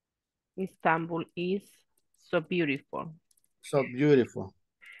 Istanbul is so beautiful. So beautiful.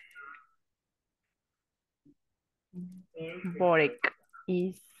 Borek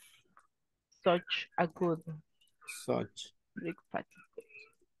is such a good Such. breakfast.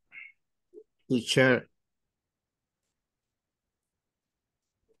 Teacher.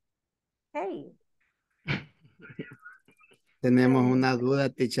 Hey. Tenemos una duda,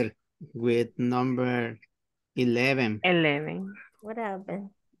 teacher, with number 11. 11. What happened?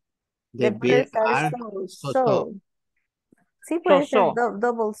 The Puede verb estar are so. Sí, So, puede ser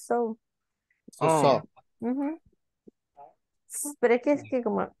double so. so. Ujú. Pero es que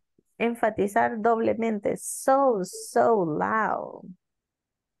como enfatizar doblemente. So, so loud.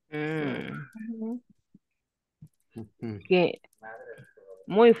 Ujú. Que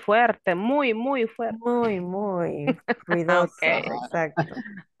muy fuerte, muy, muy fuerte. Muy ruidoso, Okay. exacto.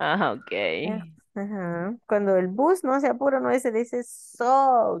 Okay. Ajá. Cuando el bus no se apura, no se dice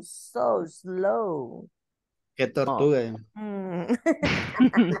so, so slow. Qué tortuga. Mm.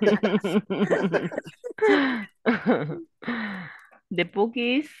 The book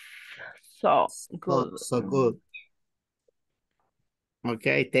is so good. So good.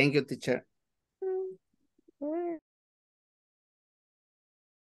 Okay, thank you, teacher.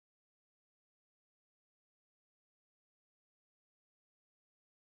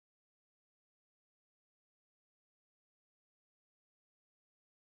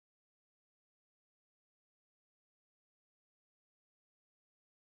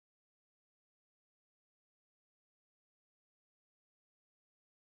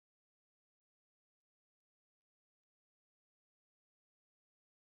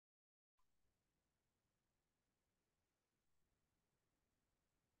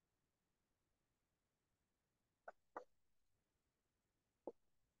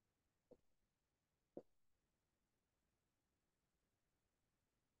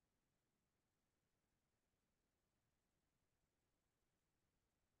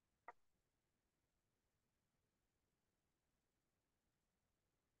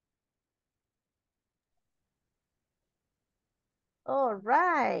 All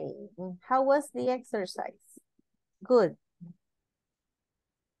right. How was the exercise? Good.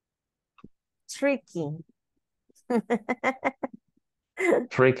 Tricky.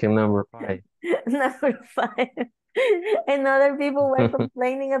 Tricky number 5. Number 5. And other people were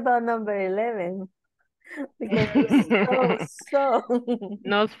complaining about number 11. Because it's so.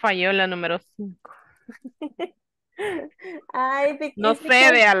 Nos falló la número 5. Ay, No es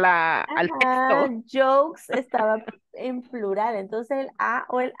cede al texto. jokes estaba en plural, entonces el a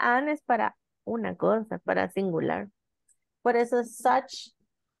o el an es para una cosa, para singular. Por eso es such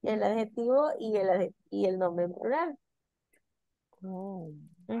el adjetivo y el nombre en plural.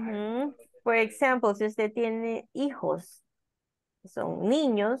 Ujú. Por ejemplo, si usted tiene hijos, son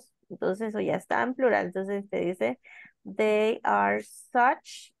niños, entonces eso ya está en plural. Entonces usted dice, they are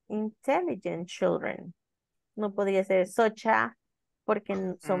such intelligent children. No podría ser such a, porque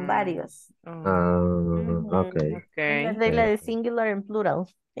son varios. Okay. Es la regla de singular en plural.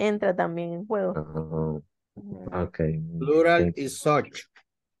 Entra también en juego. Okay. Plural Thank you. is such.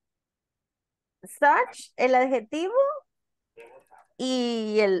 Such, el adjetivo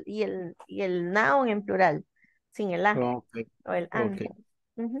y el noun en plural, sin el a Okay. o el an. Okay.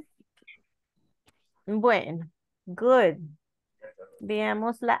 Ujú. Bueno, good.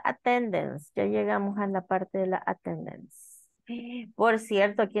 Veamos la attendance. Ya llegamos a la parte de la attendance. Por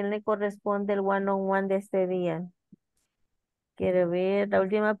cierto, ¿a quién le corresponde el one-on-one de este día? Quiero ver, la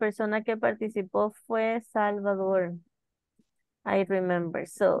última persona que participó fue Salvador. I remember.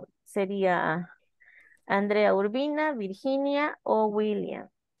 So, sería Andrea Urbina, Virginia o William.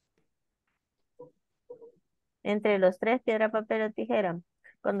 Entre los tres, piedra, papel o tijera.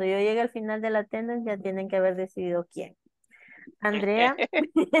 Cuando yo llegue al final de la attendance, ya tienen que haber decidido quién. Andrea.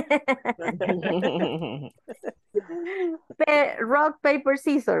 Rock, paper,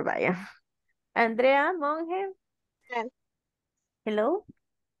 scissors, vaya. Andrea Monge. Hello.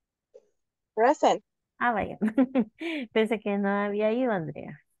 Present. Ah, vaya. Pensé que no había ido,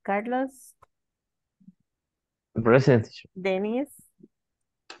 Andrea. Carlos. Present. Denis.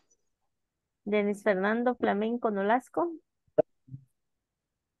 Denis Fernando Flamenco Nolasco.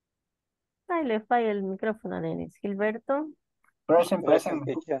 Ay, le falla el micrófono a Denis. Gilberto. Present.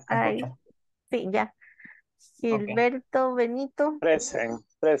 Ay, sí, ya. Gilberto Benito. Present.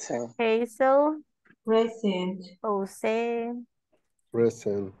 Hazel. Present. José.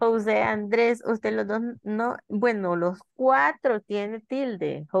 Present. José Andrés, usted los dos no, bueno, los cuatro tiene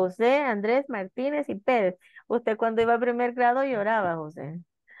tilde. José, Andrés, Martínez y Pérez. Usted cuando iba a primer grado lloraba, José.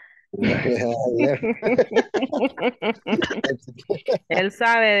 Él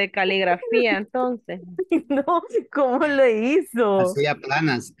sabe de caligrafía, entonces. No, ¿cómo lo hizo? Hacía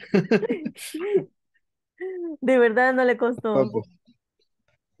planas. De verdad no le costó.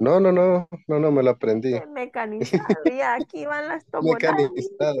 No, me lo aprendí. Mecanizado, ya aquí van las tobonadas.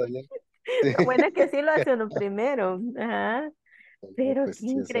 Mecanizado, ya. Lo bueno es que sí lo hace uno primero. Ajá. Pero Pues qué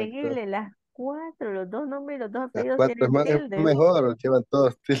sí, exacto. increíble, las cuatro, los dos nombres y los dos Las apellidos cuatro tienen es tilde. mejor, llevan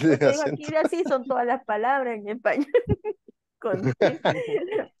todos tildes de Usted dijo acento. aquí así son todas las palabras en español con tilde.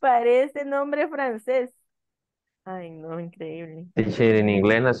 Parece nombre francés. Ay, no, increíble. Teacher, en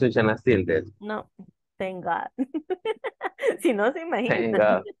inglés no se usan las tildes. No, thank God. Si no se Thank imagina.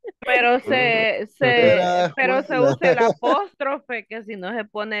 God. Pero Era pero se Juana. usa el apóstrofe, que si no se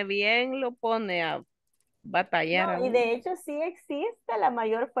pone bien, lo pone a batallar No, y aún. de hecho sí existe la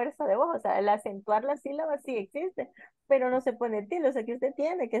mayor fuerza de voz, o sea, el acentuar las sílabas sí existe, pero no se pone tilde, o sea que usted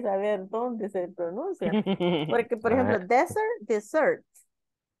tiene que saber dónde se pronuncia. Porque, por ejemplo, Ah, dessert.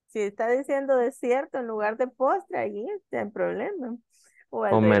 Si está diciendo desierto en lugar de postre, allí está el problema. O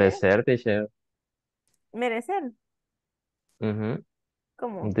al o revés, merecer, teacher. merecer, Ujú.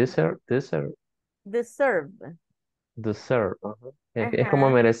 como Deserve. deserve. Deserve. Ajá. Es como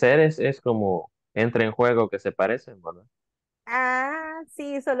Ajá. merecer, es como entra en juego que se parecen, ¿verdad? Ah,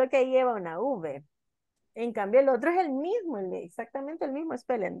 sí, solo que ahí lleva una V. En cambio, el otro es el mismo, exactamente el mismo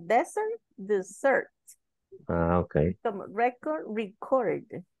spelling. Desert, dessert. Ah, ok. Como record, record.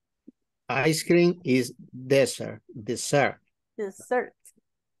 Ice cream is dessert. Dessert. Dessert.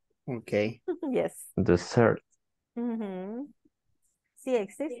 Okay. Yes. Dessert. Ujú. Sí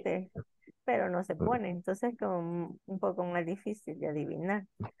existe, pero no se pone. Entonces, como un poco más difícil de adivinar.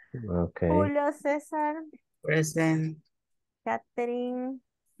 Ok. Julio, César, Present. Catherine,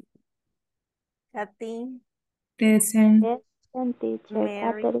 Katy, Present. Present teacher,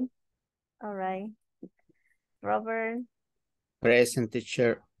 Mary. Catherine. All right. Robert, Present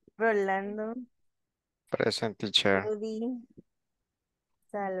teacher. Rolando, Present teacher. Rudy,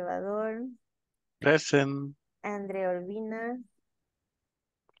 Salvador, Present. Andrea Olvina,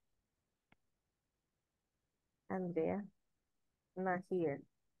 Andrea, not here.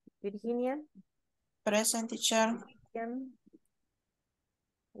 Virginia, Present teacher. William,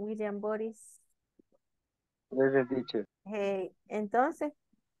 William Boris. Present teacher. Hey, entonces,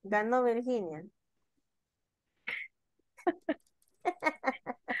 ganó Virginia.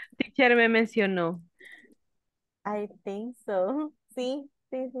 Teacher me mencionó. I think so. Sí,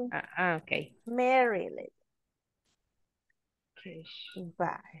 sí, sí. Ok. Maryland. Okay.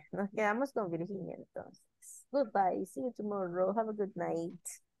 Bye. Nos quedamos con Virginia entonces. Goodbye. See you tomorrow. Have a good night.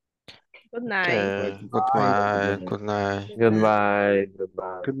 Good night. Okay. Bye. Goodbye. Good night. Good night. Goodbye.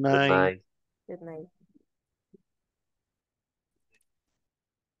 Goodbye. Good Good night. night. Good night.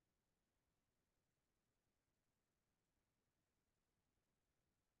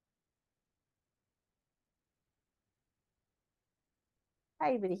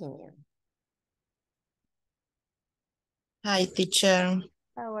 Hi, Virginia. Hi, teacher.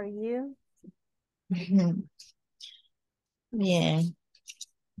 How are you? Bien.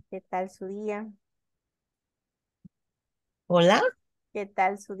 ¿Qué tal su día? Hola. ¿Qué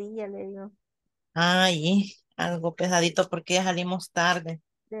tal su día? Le digo. Ay, algo pesadito porque ya salimos tarde.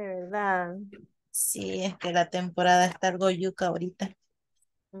 De verdad. Sí, es que la temporada está algo yuca ahorita.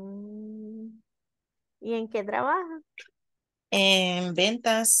 Mm, ¿Y en qué trabaja? En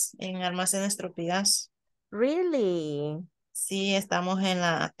ventas, en almacenes Tropigas. Really? Sí, estamos en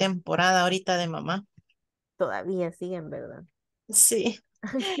la temporada ahorita de mamá. Todavía siguen, ¿verdad? Sí,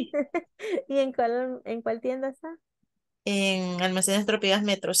 ¿Y en cuál tienda está? en almacenes Tropigas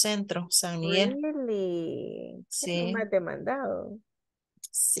Metrocentro, San Miguel. Really? Es lo Sí, más demandado.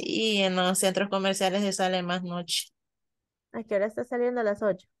 sí, en los centros comerciales se sale más noche. ¿A qué hora está saliendo? A las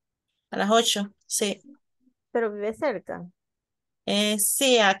 8. A las 8, sí. Pero vive cerca.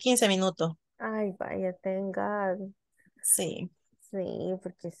 Sí, a 15 minutos. Ay, vaya, tenga. Sí, Sí,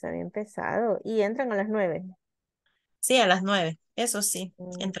 porque está bien pesado. Y entran a las 9. sí, a las 9. Eso sí,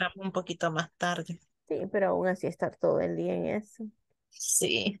 Mm, entramos un poquito más tarde. sí, pero aún así estar todo el día en eso.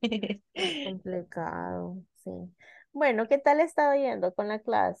 Sí. Es complicado, sí. Bueno, ¿qué tal está yendo con la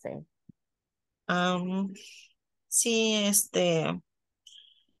clase? Am, sí,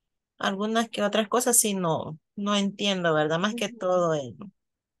 algunas que otras cosas sí no entiendo, ¿verdad? Más que Ujú, todo en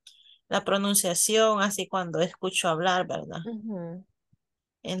la pronunciación, así cuando escucho hablar, ¿verdad? ujú.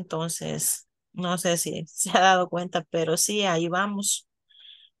 Entonces, No sé si se ha dado cuenta, pero sí, ahí vamos.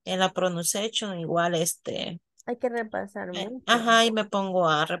 En la pronunciation, igual Hay que repasar mucho. ajá, y me pongo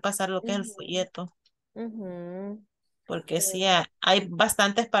a repasar lo que es el Ujú, folleto, ujú. porque sí, Eh, hay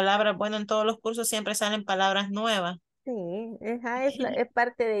bastantes palabras, bueno, en todos los cursos siempre salen palabras nuevas. sí, ajá, es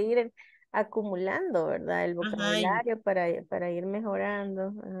parte de ir acumulando, ¿verdad? El Ajá, y, vocabulario para ir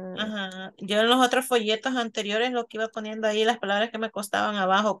mejorando. ajá. Yo en los otros folletos anteriores lo que iba poniendo ahí, las palabras que me costaban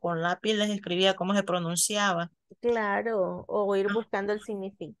abajo con lápiz les escribía cómo se pronunciaba. Claro, o ir buscando el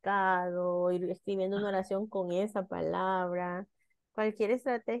significado, o ir escribiendo una oración con esa palabra. Cualquier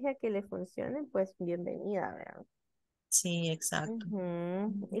estrategia que le funcione, pues bienvenida, ¿verdad? Sí, exacto.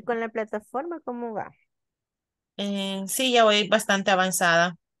 Ujú. ¿Y con la plataforma cómo va? Sí, ya voy bastante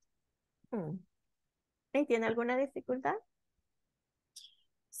avanzada. Mm. ¿Y tiene alguna dificultad?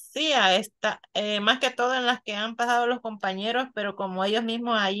 Sí, a esta, más que todo en las que han pasado los compañeros, pero como ellos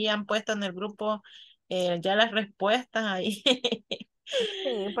mismos ahí han puesto en el grupo ya las respuestas ahí.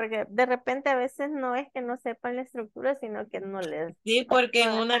 Sí, porque de repente a veces no es que no sepan la estructura, sino que Sí, porque no,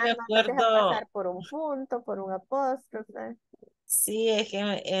 en una ajá, me no los dejan acuerdo, pasar por un punto, por un apóstrofe. sí, es que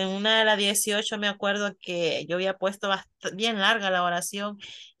en una de las 18 me acuerdo que yo había puesto bien larga la oración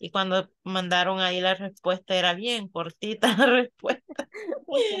y cuando mandaron ahí la respuesta era bien cortita la respuesta.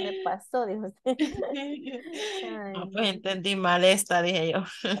 Uy, ¿qué me pasó? Dijo usted. Ay, No, pues no. entendí mal esta, dije yo.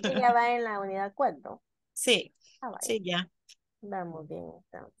 Ese ya va en la unidad 4. Sí, Ah, vaya, sí, ya. vamos bien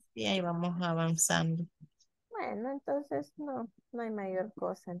entonces. Y ahí vamos avanzando. Bueno, entonces no hay mayor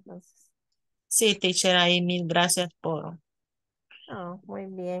cosa entonces. Sí, teacher, ahí mil gracias No, muy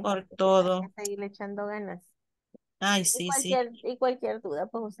bien. por Hay que todo. seguirle echando ganas. Ay, Y sí, sí. cualquier duda,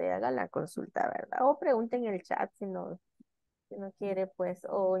 pues usted haga la consulta, ¿verdad? O pregunte en el chat si no quiere, pues,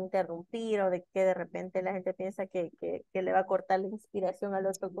 o interrumpir, o de que de repente la gente piensa que le va a cortar la inspiración al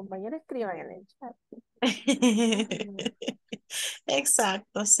otro compañero, escriban en el chat. Ujú.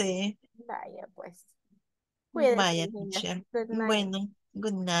 Exacto, sí. Vaya, pues. Cuídese, Vaya, Virginia. teacher. Good night. Bueno,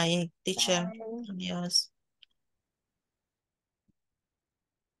 good night, teacher. Bye. Adiós.